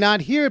 you may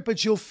not hear it,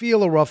 but you'll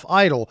feel a rough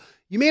idle.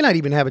 You may not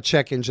even have a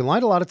check engine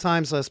light. A lot of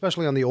times,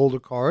 especially on the older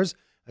cars,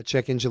 a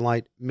check engine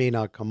light may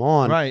not come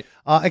on. Right.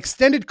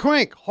 Extended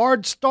crank,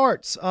 hard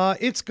starts.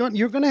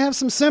 You're going to have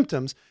some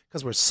symptoms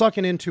because we're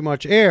sucking in too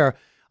much air.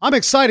 I'm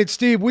excited,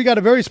 Steve. We got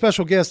a very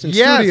special guest in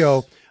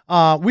studio.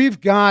 We've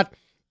got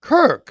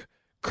Kirk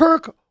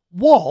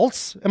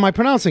Waltz. Am I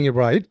pronouncing it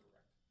right?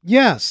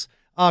 Yes.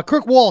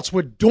 Kirk Waltz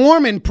with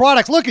Dorman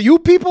Products. Look, you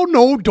people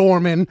know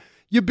Dorman.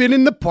 You've been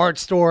in the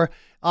parts store.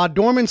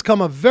 Dorman's come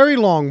a very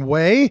long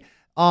way.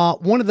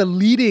 One of the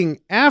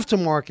leading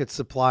aftermarket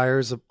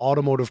suppliers of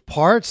automotive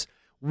parts.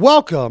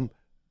 Welcome,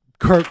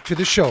 Kirk, to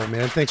the show,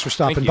 man. Thanks for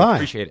stopping by.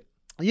 Appreciate it.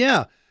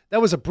 Yeah, that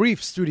was a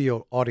brief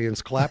studio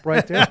audience clap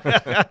right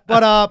there.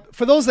 But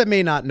for those that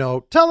may not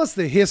know, tell us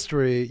the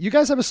history. You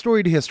guys have a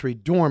storied history.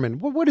 Dorman.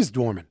 What is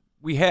Dorman?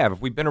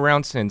 We've been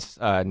around since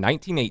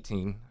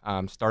 1918.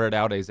 Started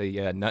out as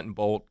a nut and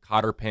bolt,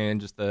 cotter pin,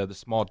 just the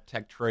small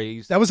tech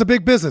trays. That was a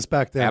big business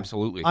back then.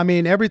 Absolutely. I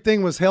mean,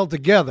 everything was held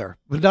together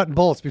with nut and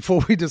bolts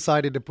before we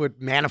decided to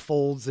put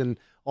manifolds and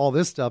all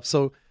this stuff.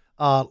 So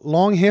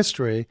long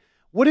history.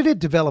 What did it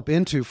develop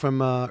into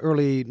from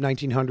early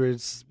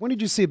 1900s? When did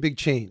you see a big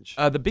change?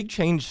 The big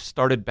change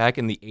started back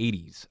in the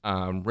 80s.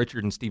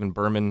 Richard and Stephen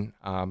Berman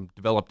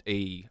developed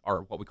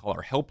what we call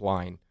our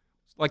helpline.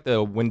 Like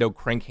the window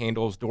crank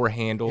handles, door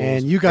handles.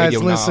 And you guys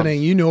listening,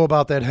 knobs. You know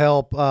about that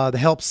the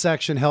help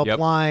section,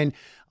 helpline,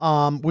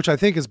 which I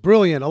think is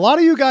brilliant. A lot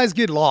of you guys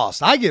get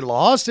lost. I get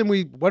lost, and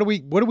what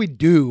do we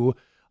do?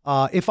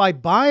 If I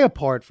buy a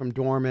part from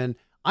Dorman,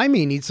 I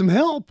may need some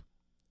help.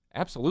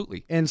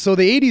 Absolutely. And so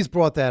the 80s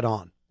brought that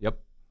on. Yep.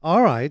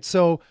 All right.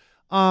 So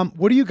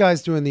what are you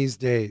guys doing these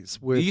days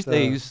with these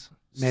days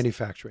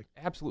manufacturing?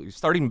 Absolutely.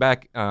 Starting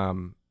back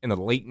in the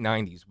late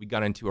 90s, we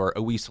got into our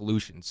OE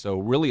solutions. So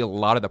really a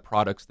lot of the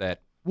products that...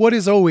 What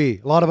is OE?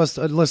 A lot of us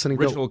are listening.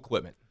 Original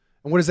equipment.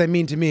 And what does that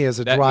mean to me as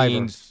a driver? That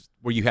means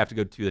where you have to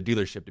go to the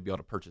dealership to be able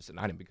to purchase an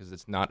item because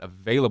it's not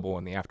available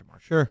in the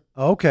aftermarket. Sure.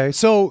 Okay.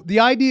 So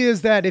the idea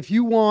is that if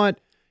you want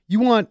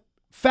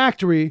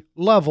factory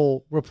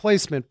level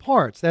replacement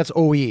parts, that's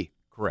OE.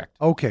 Correct.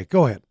 Okay,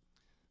 go ahead.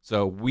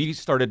 So we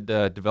started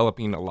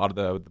developing a lot of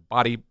the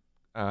body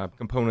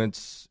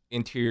components,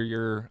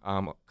 interior,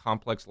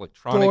 complex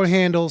electronics. Door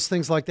handles,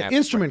 things like that. That's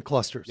Instrument right.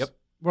 clusters. Yep.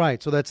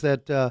 Right. So that's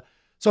that.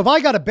 So if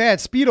I got a bad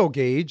speedo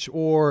gauge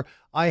or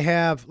I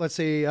have, let's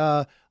say,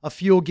 a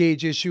fuel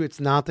gauge issue, it's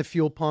not the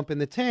fuel pump in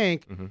the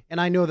tank, and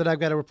I know that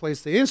I've got to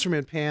replace the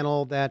instrument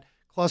panel, that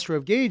cluster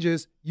of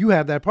gauges, you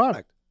have that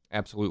product.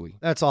 Absolutely.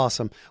 That's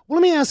awesome.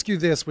 Well, let me ask you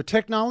this. With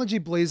technology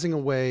blazing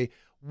away,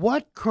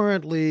 what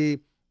currently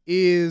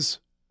is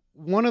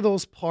one of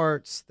those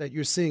parts that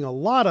you're seeing a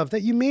lot of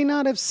that you may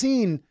not have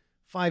seen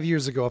 5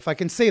 years ago, if I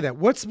can say that?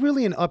 What's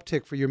really an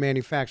uptick for your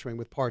manufacturing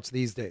with parts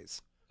these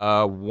days?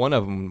 One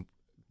of them,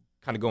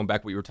 kind of going back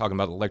to what you were talking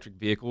about, electric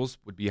vehicles,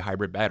 would be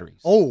hybrid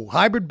batteries. Oh,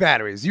 hybrid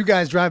batteries. You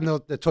guys driving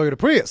the Toyota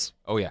Prius.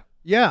 Oh, yeah.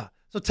 Yeah.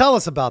 So tell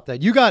us about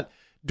that. You got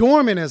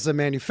Dorman as a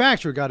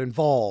manufacturer got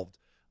involved.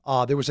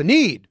 There was a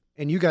need,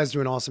 and you guys do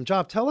an awesome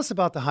job. Tell us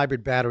about the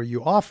hybrid battery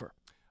you offer.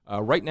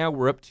 Right now,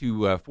 we're up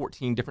to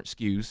 14 different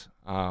SKUs.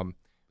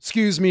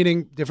 SKUs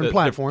meaning different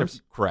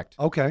platforms. Correct.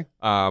 Okay.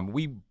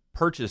 We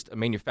purchased a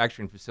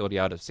manufacturing facility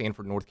out of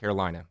Sanford, North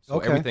Carolina. So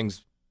Okay.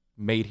 everything's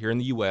made here in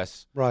the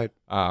U.S. Right.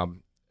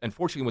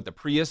 Unfortunately, with the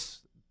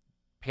Prius,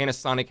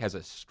 Panasonic has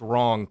a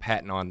strong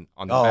patent on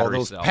the battery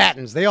those cell.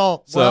 patents. They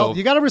all, So-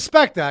 you got to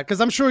respect that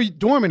because I'm sure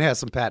Dorman has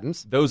some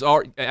patents. Those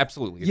are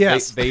absolutely.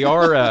 Yes. They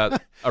are a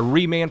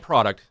reman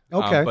product.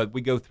 Okay. But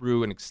we go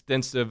through an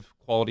extensive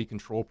quality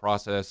control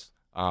process,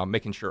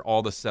 making sure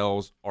all the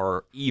cells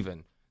are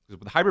even. Because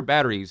with hybrid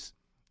batteries,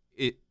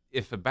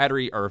 if a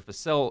battery or if a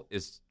cell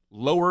is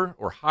lower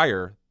or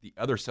higher, the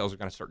other cells are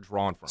going to start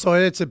drawing from it. So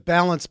it's a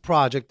balanced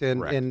project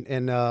and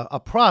Correct. a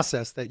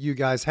process that you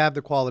guys have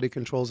the quality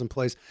controls in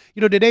place.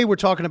 You know, today we're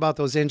talking about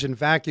those engine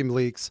vacuum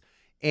leaks,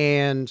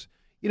 and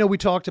you know we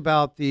talked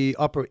about the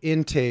upper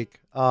intake,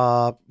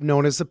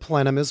 known as the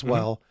plenum as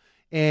well.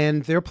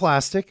 and they're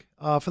plastic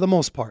for the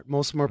most part.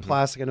 Most of them are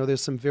plastic. I know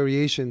there's some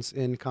variations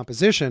in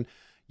composition.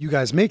 You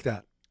guys make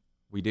that.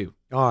 We do.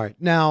 All right.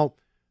 Now,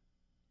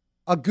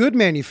 a good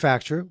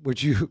manufacturer,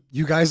 which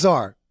you guys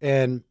are,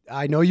 and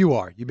I know you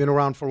are, you've been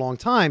around for a long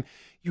time,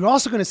 you're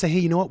also going to say, hey,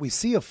 you know what? We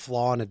see a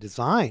flaw in a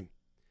design.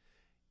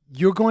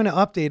 You're going to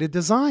update a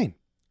design.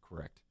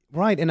 Correct.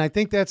 Right. And I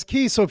think that's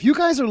key. So if you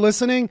guys are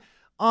listening,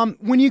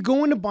 when you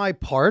go in to buy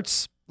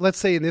parts, let's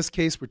say in this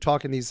case, we're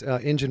talking these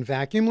engine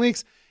vacuum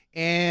leaks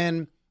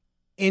and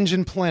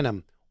engine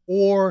plenum,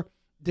 or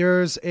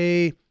there's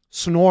a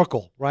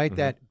snorkel, right?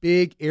 That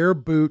big air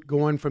boot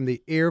going from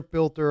the air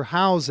filter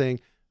housing,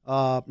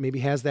 maybe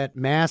has that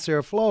mass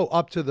airflow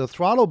up to the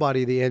throttle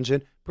body of the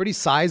engine, pretty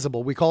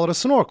sizable. We call it a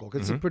snorkel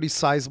because it's a pretty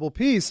sizable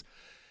piece.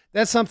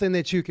 That's something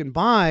that you can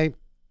buy,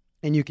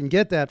 and you can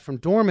get that from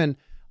Dorman.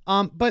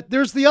 But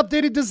there's the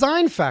updated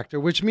design factor,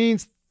 which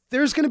means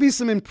there's going to be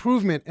some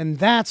improvement, and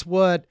that's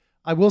what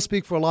I will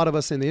speak for a lot of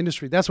us in the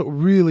industry. That's what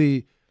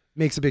really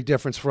makes a big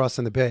difference for us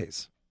in the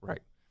bays. Right.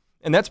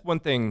 And that's one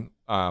thing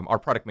our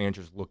product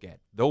managers look at.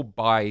 They'll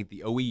buy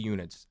the OE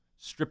units,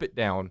 strip it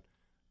down,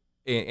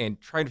 and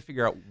try to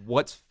figure out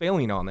what's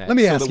failing on that. Let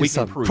me so ask that you we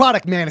something. can improve.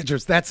 Product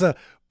managers, that's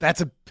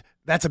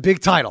a big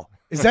title.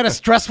 Is that a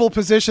stressful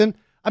position?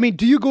 I mean,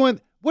 do you go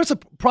in, what's a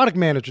product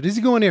manager? Does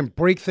he go in there and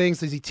break things?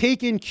 Does he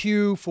take in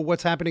cue for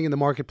what's happening in the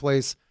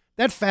marketplace?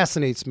 That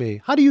fascinates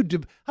me. How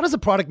does a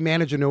product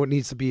manager know it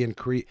needs to be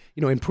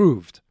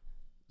improved?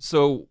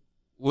 So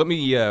let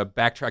me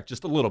backtrack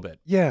just a little bit.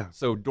 Yeah.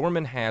 So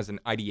Dorman has an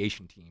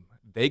ideation team.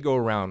 They go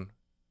around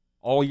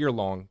all year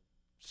long,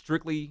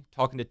 strictly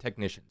talking to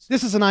technicians.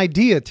 This is an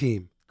idea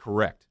team.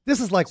 Correct. This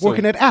is like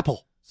working at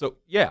Apple. So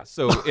yeah.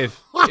 So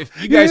if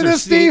you guys hear are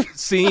this, Steve?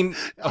 seeing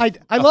I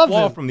a love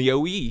flaw that. from the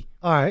OE,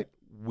 All right.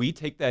 we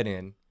take that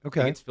in.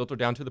 Okay. It gets filtered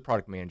down to the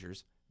product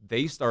managers.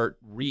 They start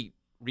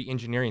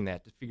re-engineering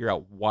that to figure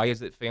out why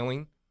is it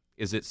failing.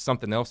 Is it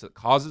something else that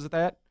causes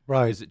that?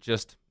 Right. Is it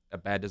just a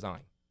bad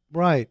design?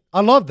 Right.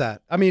 I love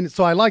that. I mean,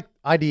 so I like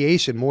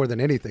ideation more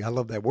than anything. I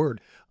love that word.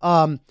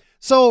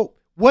 So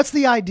what's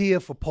the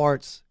idea for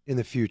parts in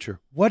the future?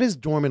 What is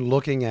Dorman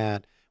looking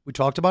at? We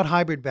talked about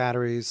hybrid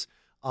batteries.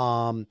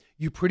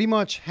 You pretty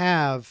much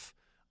have,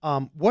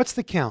 what's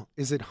the count?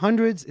 Is it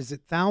hundreds? Is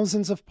it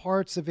thousands of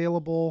parts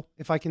available?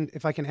 If I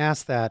can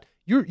ask that,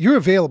 you're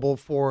available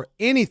for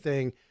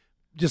anything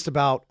just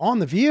about on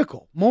the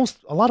vehicle.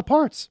 A lot of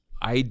parts.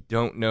 I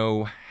don't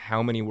know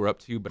how many we're up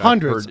to, but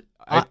Hundreds.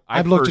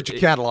 I've looked at your it-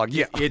 catalog.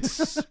 Yeah.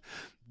 It's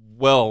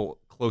well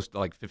close to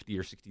like 50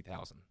 or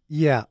 60,000.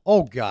 Yeah.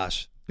 Oh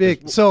gosh.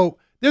 Big. So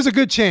there's a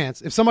good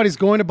chance if somebody's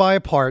going to buy a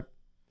part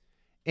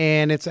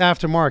and it's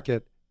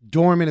aftermarket,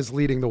 Dorman is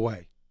leading the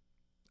way.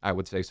 I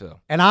would say so.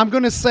 And I'm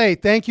going to say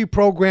thank you,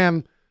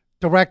 program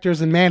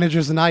directors and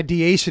managers and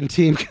ideation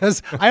team,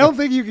 because I don't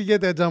think you could get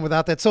that done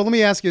without that. So let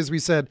me ask you, as we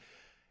said,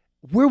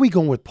 where are we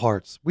going with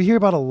parts? We hear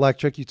about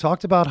electric. You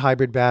talked about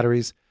hybrid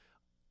batteries.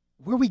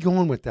 Where are we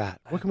going with that?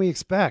 What can we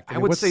expect? I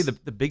would say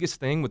the biggest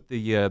thing with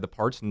the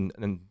parts and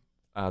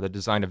the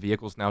design of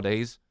vehicles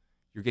nowadays,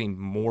 you're getting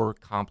more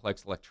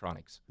complex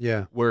electronics.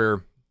 Yeah.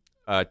 Where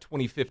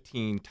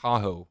 2015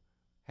 Tahoe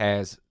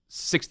has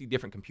 60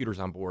 different computers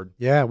on board.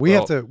 Yeah, we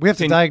have to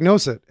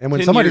diagnose it. And when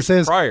 10 somebody years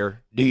says,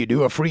 prior, do you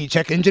do a free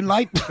check engine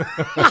light?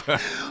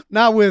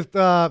 Not with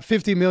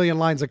 50 million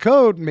lines of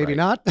code, maybe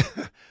not.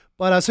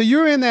 But so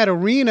you're in that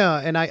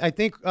arena, and I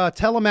think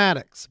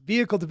telematics,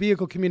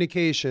 vehicle-to-vehicle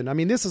communication. I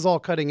mean, this is all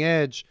cutting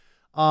edge.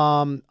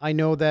 I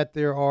know that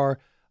there are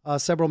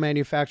several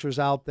manufacturers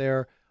out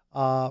there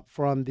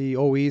from the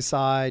OE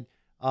side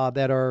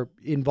that are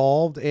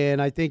involved.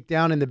 And I think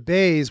down in the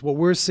bays, what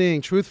we're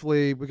seeing,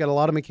 truthfully, we got a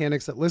lot of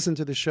mechanics that listen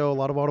to the show, a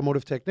lot of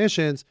automotive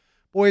technicians.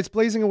 Boy, it's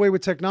blazing away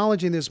with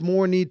technology, and there's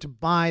more need to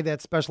buy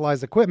that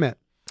specialized equipment.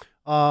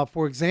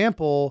 For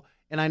example,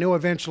 and I know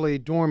eventually,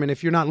 Dorman,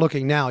 if you're not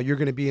looking now, you're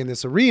going to be in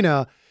this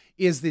arena,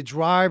 is the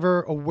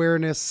driver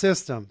awareness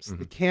systems,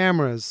 the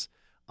cameras.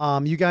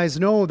 You guys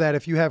know that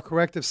if you have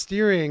corrective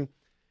steering,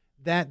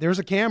 that there's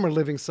a camera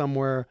living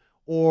somewhere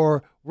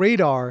or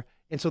radar,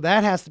 and so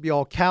that has to be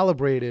all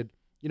calibrated.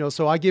 You know,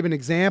 so I give an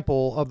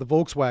example of the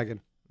Volkswagen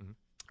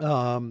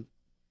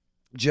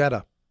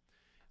Jetta.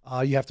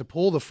 You have to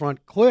pull the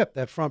front clip,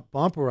 that front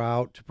bumper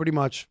out to pretty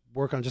much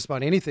work on just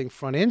about anything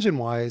front engine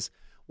wise.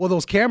 Well,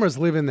 those cameras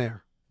live in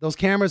there. Those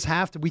cameras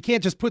we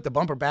can't just put the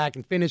bumper back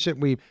and finish it.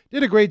 We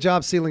did a great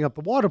job sealing up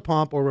the water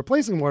pump or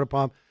replacing the water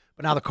pump,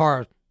 but now the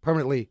car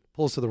permanently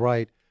pulls to the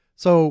right.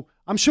 So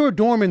I'm sure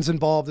Dorman's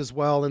involved as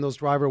well in those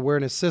driver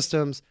awareness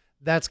systems.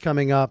 That's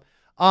coming up.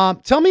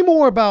 Tell me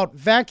more about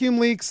vacuum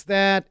leaks,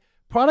 that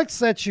products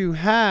that you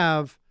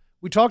have.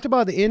 We talked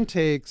about the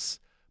intakes,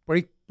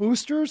 brake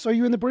boosters. Are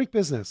you in the brake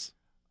business?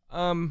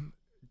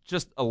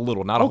 Just a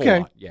little, not a whole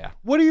lot. Yeah.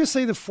 What do you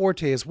say the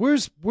forte is?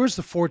 Where's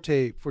the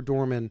forte for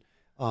Dorman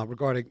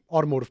regarding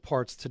automotive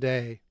parts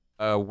today?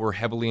 We're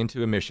heavily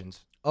into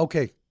emissions.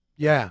 Okay.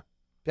 Yeah.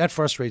 That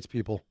frustrates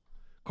people.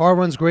 Car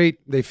runs great.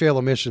 They fail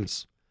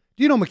emissions.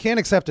 Do you know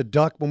mechanics have to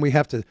duck when we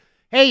have to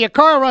hey, your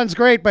car runs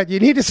great, but you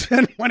need to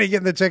spend money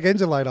getting the check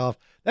engine light off.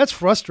 That's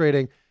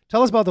frustrating.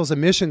 Tell us about those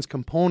emissions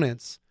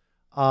components.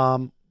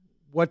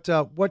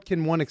 What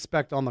can one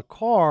expect on the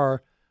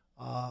car?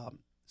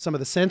 Some of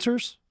the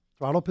sensors,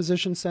 throttle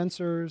position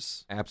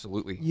sensors.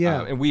 Absolutely.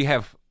 Yeah. And we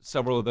have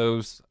several of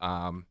those.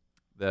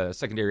 The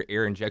secondary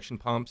air injection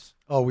pumps.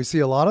 Oh, we see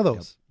a lot of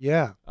those.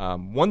 Yep. Yeah.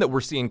 One that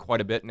we're seeing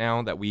quite a bit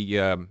now that we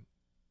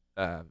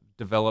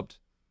developed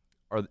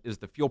is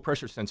the fuel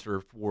pressure sensor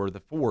for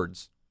the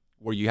Fords,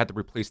 where you have to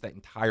replace that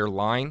entire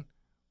line.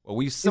 Well,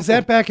 is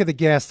that back at the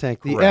gas tank?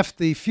 Correct.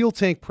 The fuel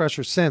tank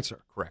pressure sensor.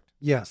 Correct.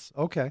 Yes.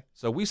 Okay.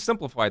 So we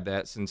simplified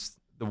that, since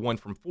the one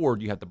from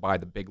Ford, you have to buy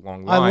the big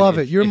long line. I love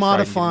it. You're and try and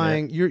get in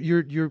modifying.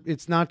 You're.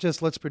 It's not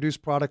just let's produce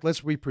product.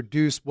 Let's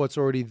reproduce what's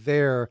already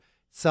there.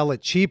 Sell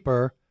it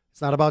cheaper.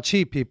 It's not about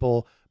cheap,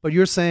 people. But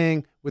you're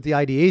saying with the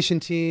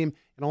ideation team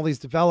and all these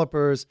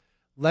developers,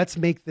 let's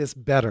make this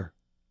better.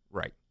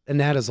 Right. And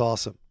that is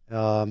awesome.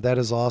 That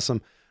is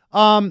awesome.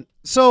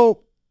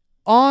 So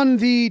on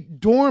the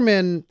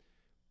Dorman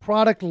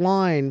product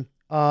line,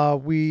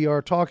 we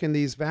are talking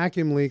these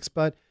vacuum leaks,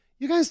 but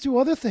you guys do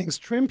other things,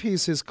 trim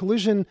pieces,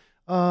 collision.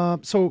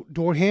 So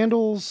door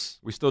handles.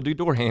 We still do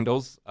door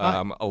handles.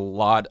 A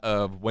lot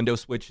of window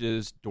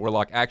switches, door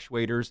lock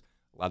actuators.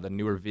 A lot of the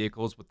newer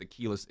vehicles with the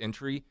keyless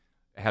entry.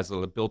 It has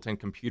a built-in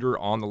computer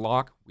on the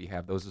lock. We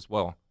have those as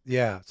well.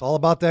 Yeah, it's all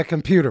about that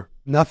computer.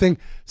 Nothing.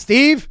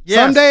 Steve, Yes.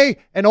 someday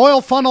an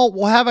oil funnel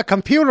will have a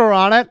computer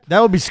on it.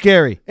 That would be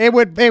scary.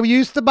 They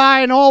used to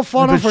buy an oil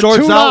funnel If for it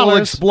shorts out, will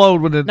 $2.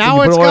 explode when Now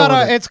when you it's put oil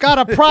got in it. it's got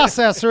a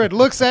processor. It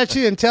looks at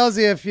you and tells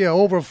you if you're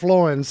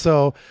overflowing.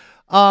 So,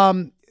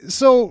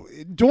 so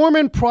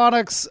Dorman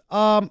products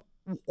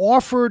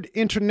offered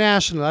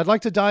internationally. I'd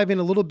like to dive in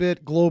a little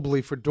bit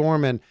globally for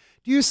Dorman.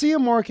 Do you see a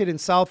market in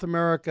South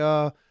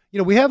America? You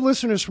know, we have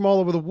listeners from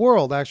all over the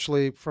world,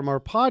 actually, from our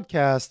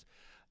podcast.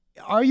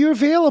 Are you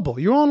available?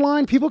 You're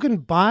online. People can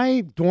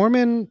buy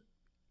Dorman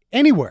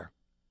anywhere.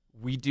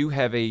 We do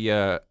have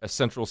a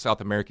central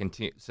South American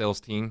sales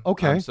team.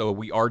 Okay. So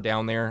we are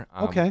down there.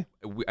 Okay.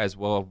 As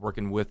well,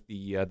 working with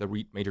the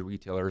major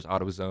retailers,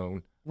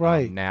 AutoZone,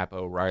 Right. Napa,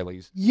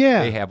 O'Reilly's.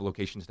 Yeah. They have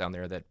locations down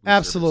there that we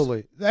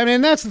Absolutely. I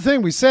mean, that's the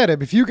thing we said.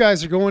 If you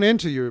guys are going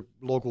into your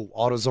local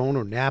AutoZone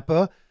or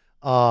Napa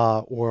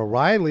or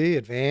O'Reilly,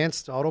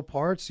 Advanced Auto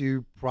Parts,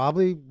 you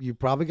probably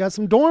got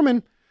some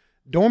Dorman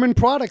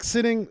products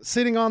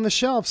sitting on the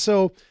shelf.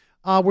 So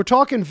we're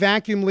talking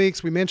vacuum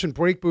leaks. We mentioned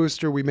brake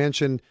booster. We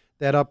mentioned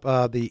that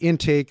the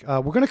intake.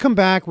 We're going to come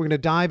back. We're going to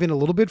dive in a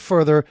little bit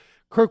further.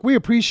 Kirk, we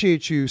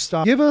appreciate you.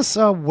 Give us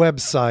a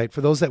website for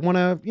those that want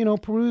to,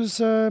 peruse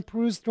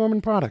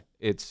Dorman product.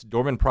 It's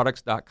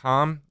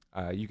dormanproducts.com.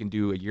 You can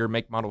do a year,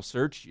 make, model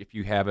search. If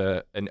you have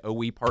an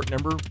OE part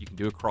number, you can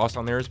do a cross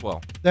on there as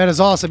well. That is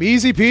awesome.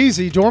 Easy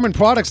peasy.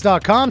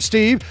 DormanProducts.com,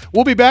 Steve.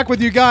 We'll be back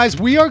with you guys.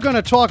 We are going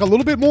to talk a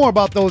little bit more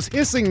about those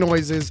hissing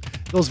noises,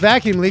 those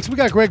vacuum leaks. We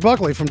got Greg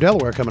Buckley from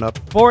Delaware coming up.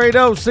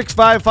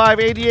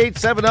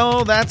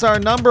 480-655-8870. That's our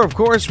number. Of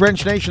course,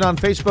 Wrench Nation on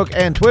Facebook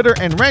and Twitter,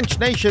 and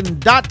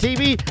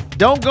WrenchNation.tv.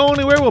 Don't go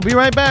anywhere. We'll be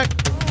right back.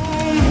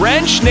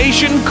 Wrench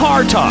Nation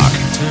Car Talk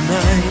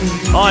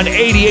on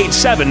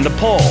 88.7 The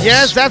Pulse.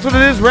 Yes, that's what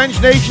it is,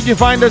 Wrench Nation. You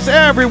find us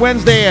every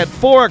Wednesday at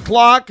 4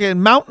 o'clock.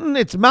 And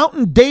it's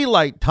Mountain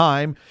Daylight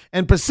Time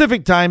and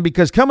Pacific Time,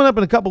 because coming up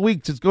in a couple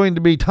weeks, it's going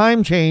to be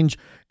time change.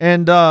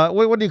 And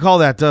what do you call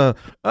that?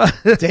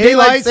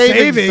 Daylight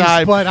savings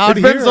time. but out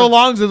It's been here. so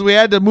long since we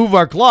had to move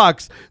our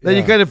clocks that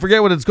you kind of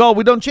forget what it's called.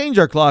 We don't change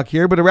our clock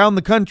here, but around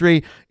the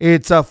country,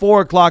 it's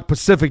 4 o'clock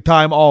Pacific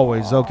time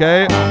always,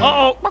 okay?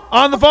 Uh-oh.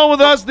 On the phone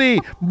with us,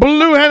 the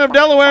Blue Hen of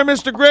Delaware,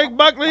 Mr. Greg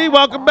Buckley.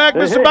 Welcome back,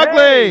 Mr.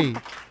 Buckley.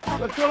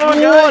 What's going on,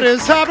 What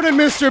is happening,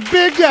 Mr.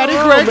 Big Daddy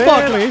Greg man.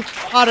 Buckley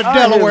out of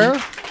Delaware?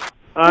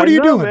 What are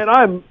you doing? Man,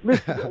 I'm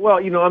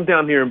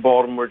down here in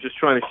Baltimore just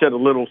trying to shed a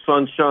little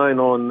sunshine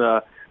on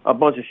a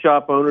bunch of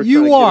shop owners.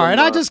 You are, and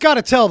I just got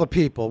to tell the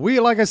people.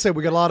 Like I said,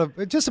 we got a lot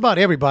of, just about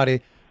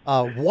everybody,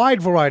 wide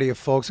variety of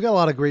folks. We got a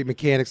lot of great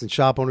mechanics and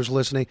shop owners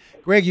listening.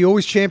 Greg, you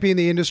always champion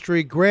the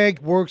industry. Greg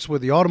works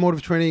with the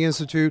Automotive Training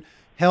Institute,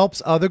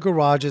 helps other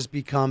garages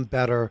become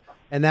better,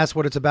 and that's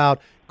what it's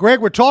about. Greg,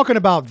 we're talking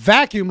about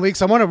vacuum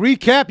leaks. I want to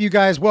recap, you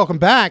guys. Welcome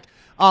back.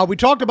 We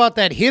talked about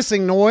that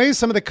hissing noise,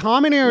 some of the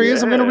common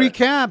areas. I'm going to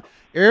recap.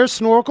 Air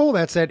snorkel,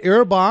 that's that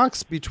air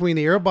box between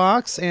the air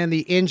box and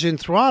the engine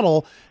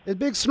throttle. The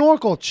big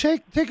snorkel,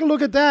 take a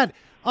look at that.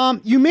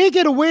 You may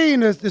get away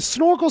in the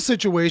snorkel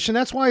situation.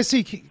 That's why I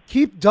see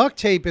keep duct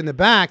tape in the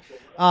back.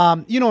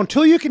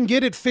 Until you can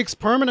get it fixed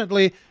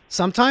permanently,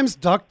 sometimes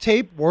duct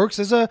tape works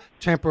as a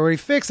temporary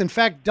fix. In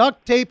fact,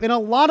 duct tape, in a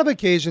lot of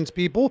occasions,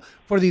 people,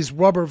 for these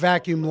rubber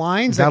vacuum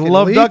lines, Gotta that can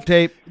love leak, duct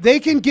tape.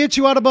 They can get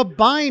you out of a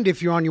bind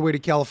if you're on your way to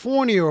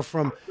California or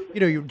from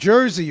your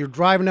Jersey, you're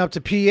driving up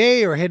to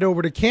PA or head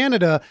over to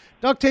Canada.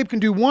 Duct tape can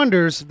do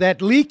wonders.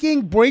 That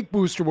leaking brake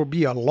booster will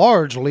be a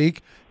large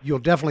leak. You'll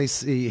definitely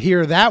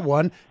hear that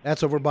one.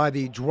 That's over by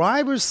the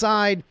driver's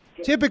side,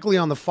 typically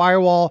on the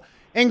firewall.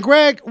 And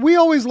Greg, we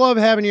always love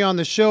having you on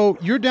the show.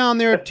 You're down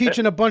there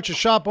teaching a bunch of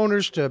shop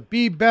owners to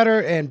be better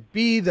and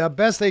be the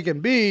best they can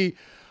be.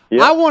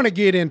 Yep. I want to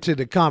get into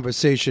the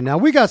conversation. Now,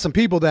 we got some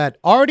people that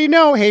already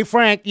know, hey,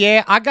 Frank,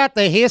 yeah, I got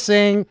the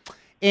hissing,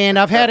 and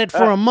I've had it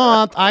for a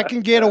month. I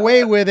can get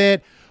away with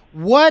it.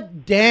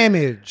 What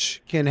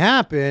damage can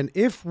happen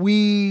if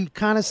we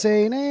kind of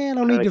say, I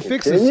don't need to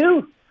fix this?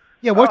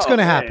 Yeah, what's going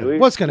to happen?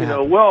 What's going to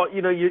happen? Well,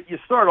 you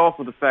start off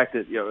with the fact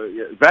that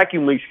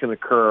vacuum leaks can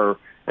occur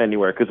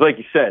anywhere because, like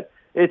you said,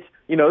 it's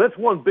that's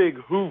one big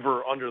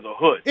Hoover under the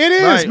hood. It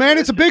is, right. Man.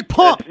 It's a big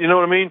pump. You know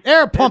what I mean?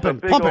 Air pumping,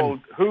 it's a big old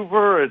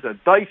Hoover. It's a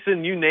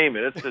Dyson. You name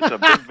it. It's a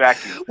big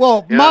vacuum.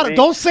 Well,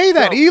 don't say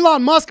that.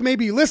 Elon Musk may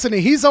be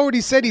listening. He's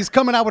already said he's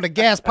coming out with a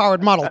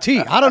gas-powered Model T.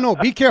 I don't know.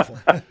 Be careful.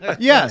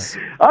 Yes.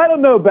 I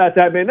don't know about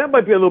that, man. That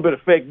might be a little bit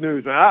of fake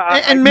news,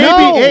 man.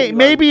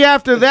 Maybe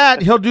after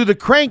that he'll do the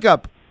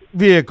crank-up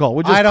vehicle.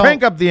 We'll just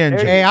crank up the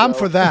engine. Hey, I'm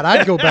for that.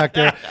 I'd go back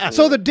there.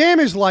 So the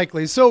damage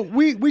likely. So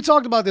we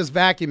talked about this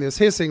vacuum, this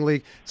hissing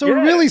leak. So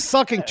we're really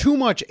sucking too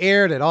much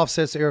air that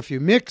offsets the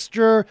air-fuel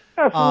mixture.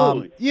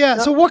 Absolutely.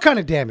 So what kind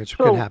of damage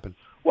can happen?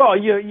 Well,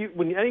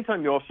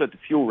 anytime you offset the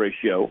fuel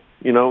ratio,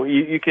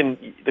 you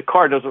can the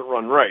car doesn't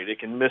run right. It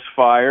can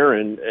misfire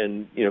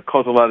and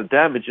cause a lot of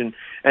damage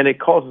and it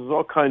causes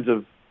all kinds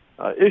of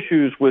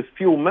issues with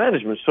fuel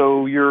management.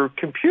 So your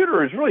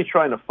computer is really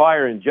trying to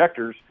fire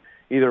injectors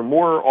either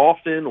more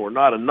often or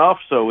not enough,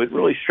 so it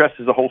really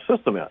stresses the whole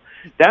system out.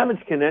 Damage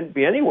can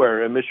be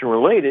anywhere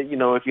emission-related.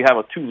 If you have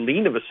a too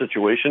lean of a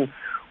situation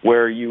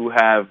where you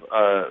have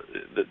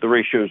the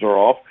ratios are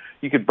off,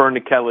 you could burn the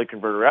catalytic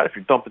converter out. If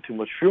you're dumping too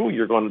much fuel,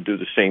 you're going to do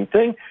the same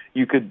thing.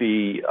 You could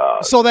be...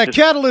 so that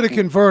catalytic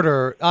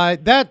converter, a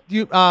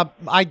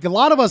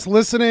lot of us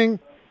listening...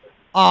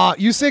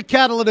 you say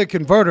catalytic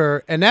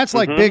converter, and that's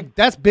like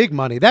that's big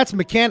money. That's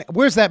mechanic.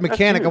 Where's that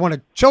mechanic? I want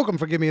to choke him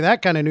for giving me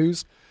that kind of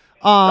news.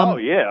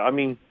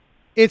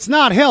 It's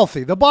not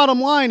healthy. The bottom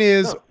line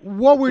is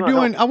what we're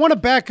doing. I want to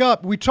back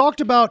up. We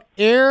talked about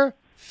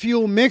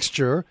air-fuel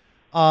mixture,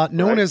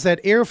 known as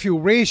that air-fuel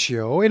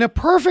ratio. In a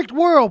perfect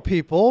world,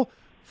 people,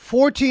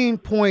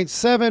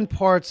 14.7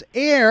 parts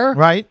air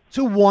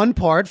to 1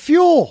 part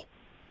fuel.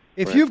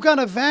 If you've got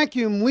a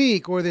vacuum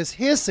leak or this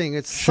hissing,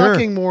 it's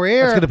sucking more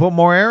air. It's going to put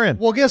more air in.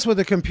 Well, guess what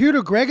the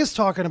computer Greg is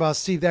talking about,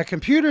 Steve? That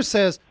computer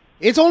says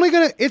it's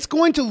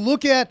going to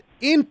look at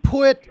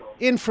input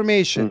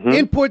information.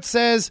 Input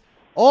says,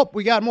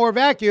 we got more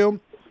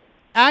vacuum.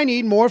 I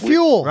need more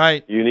fuel.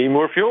 Right. You need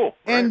more fuel.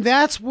 And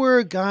that's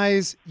where,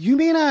 guys, you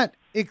may not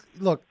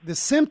look, the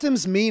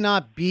symptoms may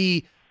not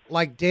be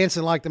like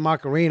dancing like the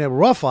Macarena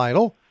rough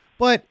idle,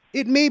 but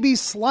it may be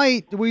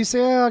slight where you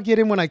say, I'll get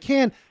in when I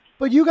can.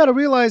 But you got to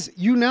realize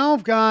you now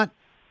have got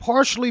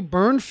partially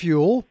burned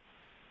fuel,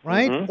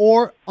 right?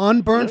 Or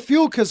unburned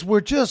fuel because we're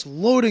just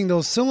loading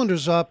those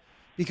cylinders up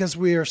because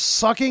we are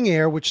sucking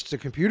air, which the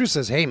computer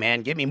says, hey,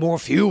 man, give me more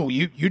fuel.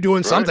 You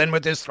doing something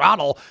with this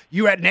throttle.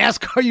 You at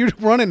NASCAR, you're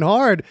running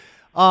hard.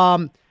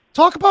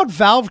 Talk about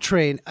valve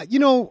train.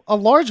 A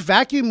large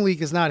vacuum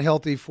leak is not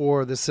healthy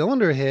for the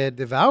cylinder head,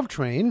 the valve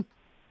train.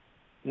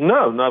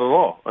 No, not at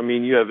all. I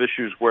mean, you have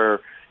issues where,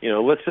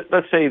 let's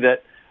say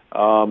that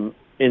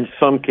in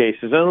some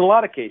cases, and in a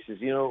lot of cases,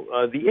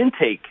 the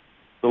intake,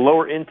 the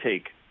lower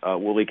intake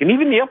will leak, and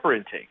even the upper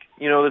intake.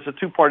 There's a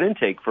 2-part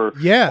intake for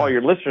all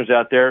your listeners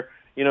out there.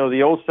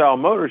 The old style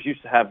motors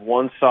used to have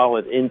one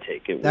solid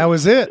intake. That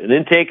was it. An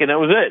intake, and that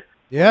was it.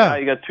 Yeah. Now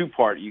you got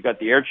 2-part. You got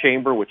the air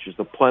chamber, which is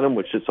the plenum,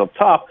 which sits up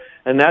top,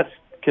 and that's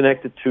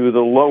connected to the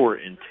lower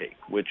intake,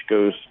 which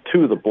goes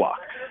to the block.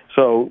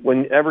 So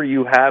whenever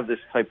you have this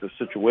type of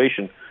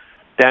situation,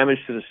 damage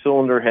to the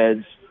cylinder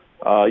heads,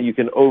 you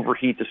can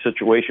overheat the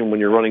situation when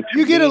you're running too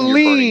lean. You get a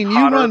lean.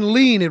 You run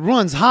lean. It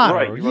runs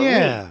hotter. Right.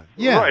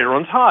 Yeah. Right. It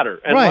runs hotter.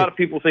 And a lot of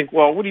people think,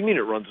 well, what do you mean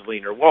it runs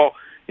leaner? Well,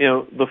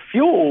 the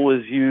fuel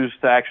is used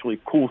to actually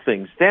cool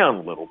things down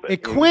a little bit.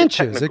 It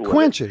quenches. It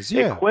quenches.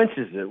 Yeah. It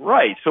quenches it.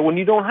 Right. So when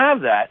you don't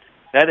have that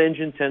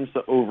engine tends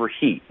to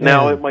overheat.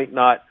 Now it might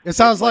not. It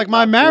sounds like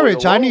my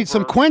marriage. I need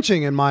some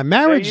quenching in my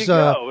marriage.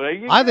 There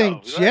you go. I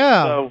think.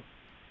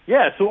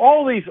 Right? So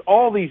all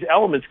these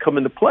elements come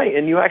into play,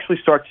 and you actually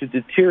start to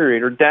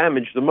deteriorate or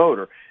damage the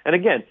motor. And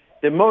again,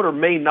 the motor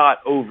may not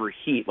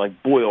overheat,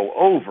 like boil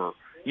over.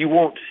 You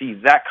won't see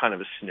that kind of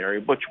a scenario,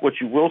 but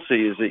what you will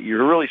see is that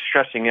you're really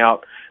stressing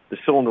out the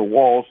cylinder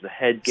walls, the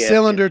head gasket.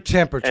 Cylinder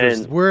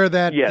temperatures, where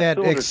that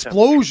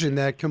explosion,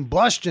 that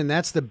combustion,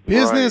 that's the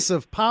business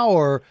of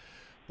power.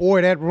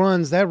 Boy, that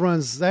runs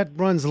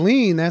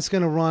lean. That's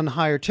going to run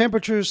higher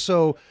temperatures.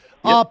 So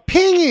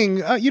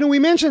pinging, we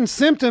mentioned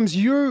symptoms.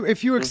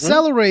 If you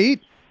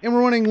accelerate and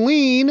we're running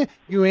lean,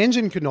 your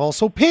engine can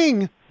also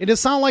ping. It does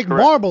sound like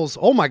marbles.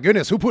 Oh my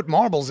goodness, who put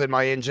marbles in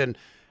my engine?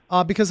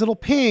 Because it'll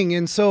ping.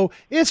 And so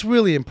it's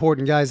really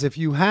important, guys. If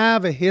you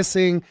have a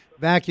hissing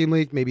vacuum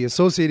leak, maybe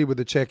associated with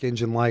the check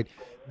engine light,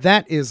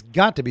 that is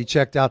got to be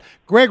checked out.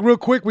 Greg, real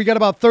quick, we got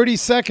about 30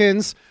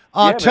 seconds.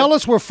 Tell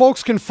us where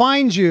folks can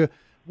find you.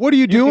 What are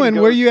you doing?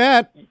 Where are you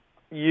at?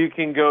 You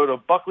can go to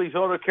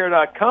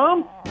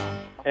Buckley'sAutoCare.com.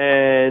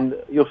 and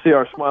you'll see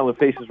our smiling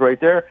faces right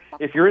there.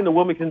 If you're in the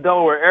Wilmington,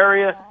 Delaware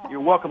area, you're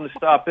welcome to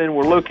stop in.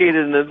 We're located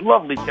in the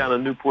lovely town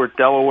of Newport,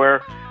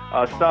 Delaware.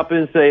 Stop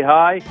in, say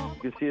hi.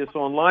 You can see us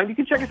online. You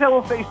can check us out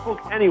on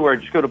Facebook, anywhere.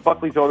 Just go to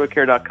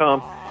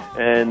Buckley'sAutoCare.com,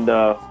 and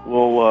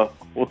we'll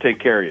take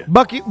care of you.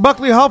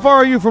 Buckley, how far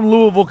are you from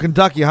Louisville,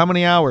 Kentucky? How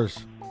many hours?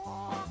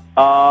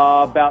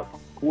 About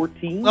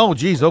 14. Oh,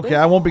 geez. Okay,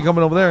 I won't be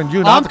coming over there in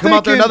June. I'll have to come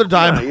out there another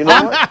time. You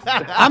know what?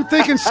 I'm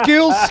thinking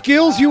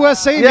Skills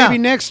USA. Yeah. Maybe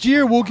next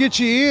year we'll get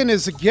you in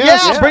as a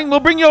guest. Yeah, we'll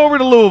bring you over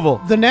to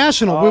Louisville. The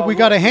National. We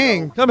got to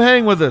hang. Come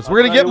hang with us.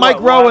 We're going to get Mike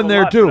Rowe in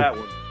there, too.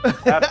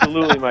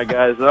 Absolutely, my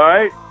guys. All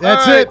right?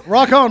 That's All right. it.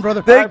 Rock on,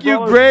 brother. Thank you,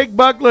 Greg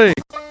Buckley.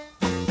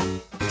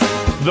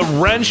 The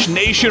Wrench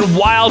Nation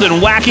wild and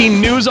wacky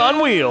news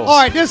on wheels. All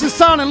right, this is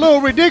sounding a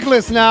little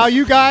ridiculous now.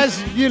 You guys,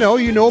 you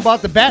know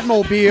about the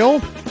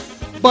Batmobile,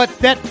 but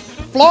that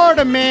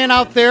Florida man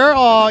out there,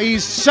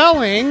 he's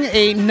selling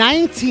a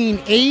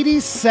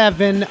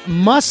 1987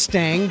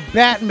 Mustang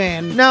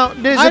Batman. Now,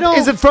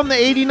 is it from the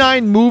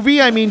 89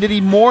 movie? I mean, did he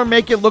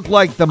make it look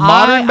like the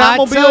modern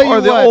Batmobile or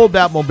the old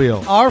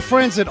Batmobile? Our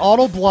friends at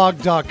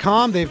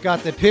Autoblog.com, they've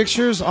got the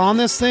pictures on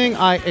this thing.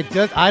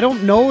 I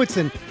don't know. It's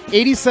an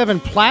 87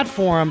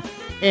 platform,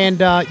 and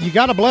you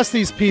got to bless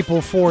these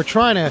people for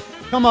trying to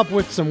come up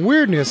with some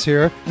weirdness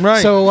here.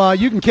 Right. So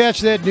you can catch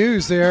that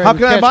news there. How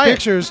can I buy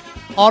pictures?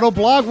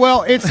 Autoblog.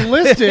 Well, it's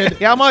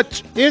listed. How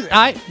much?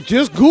 I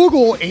just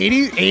Google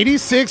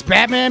 86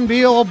 Batman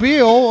Beale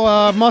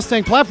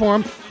Mustang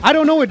platform. I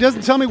don't know. It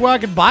doesn't tell me where I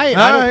can buy it.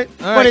 All right.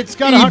 But it's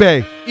got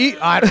eBay.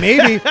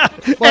 Maybe.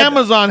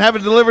 Amazon, have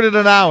it delivered in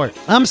an hour.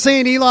 I'm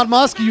saying Elon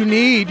Musk, you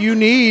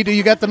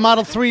got the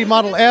Model 3,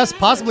 Model S,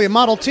 possibly a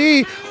Model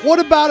T. What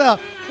about a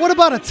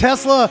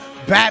Tesla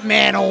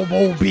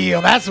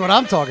Batman-o-mobile? That's what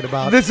I'm talking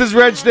about. This is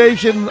Wrench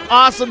Nation.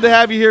 Awesome to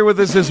have you here with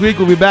us this week.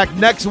 We'll be back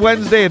next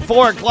Wednesday at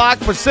 4 o'clock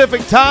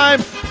Pacific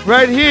time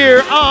right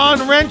here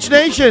on Wrench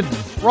Nation.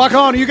 Rock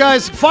on. You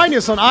guys find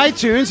us on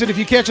iTunes, and if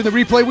you're catching the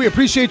replay, we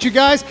appreciate you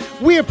guys.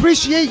 We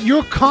appreciate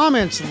your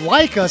comments.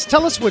 Like us.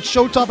 Tell us what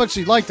show topics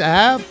you'd like to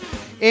have.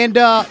 And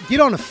get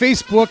on the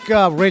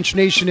Facebook, Wrench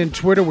Nation, and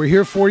Twitter. We're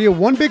here for you.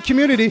 One big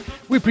community.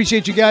 We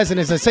appreciate you guys. And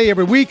as I say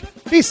every week,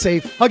 be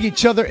safe, hug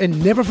each other,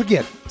 and never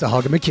forget to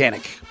hug a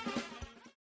mechanic.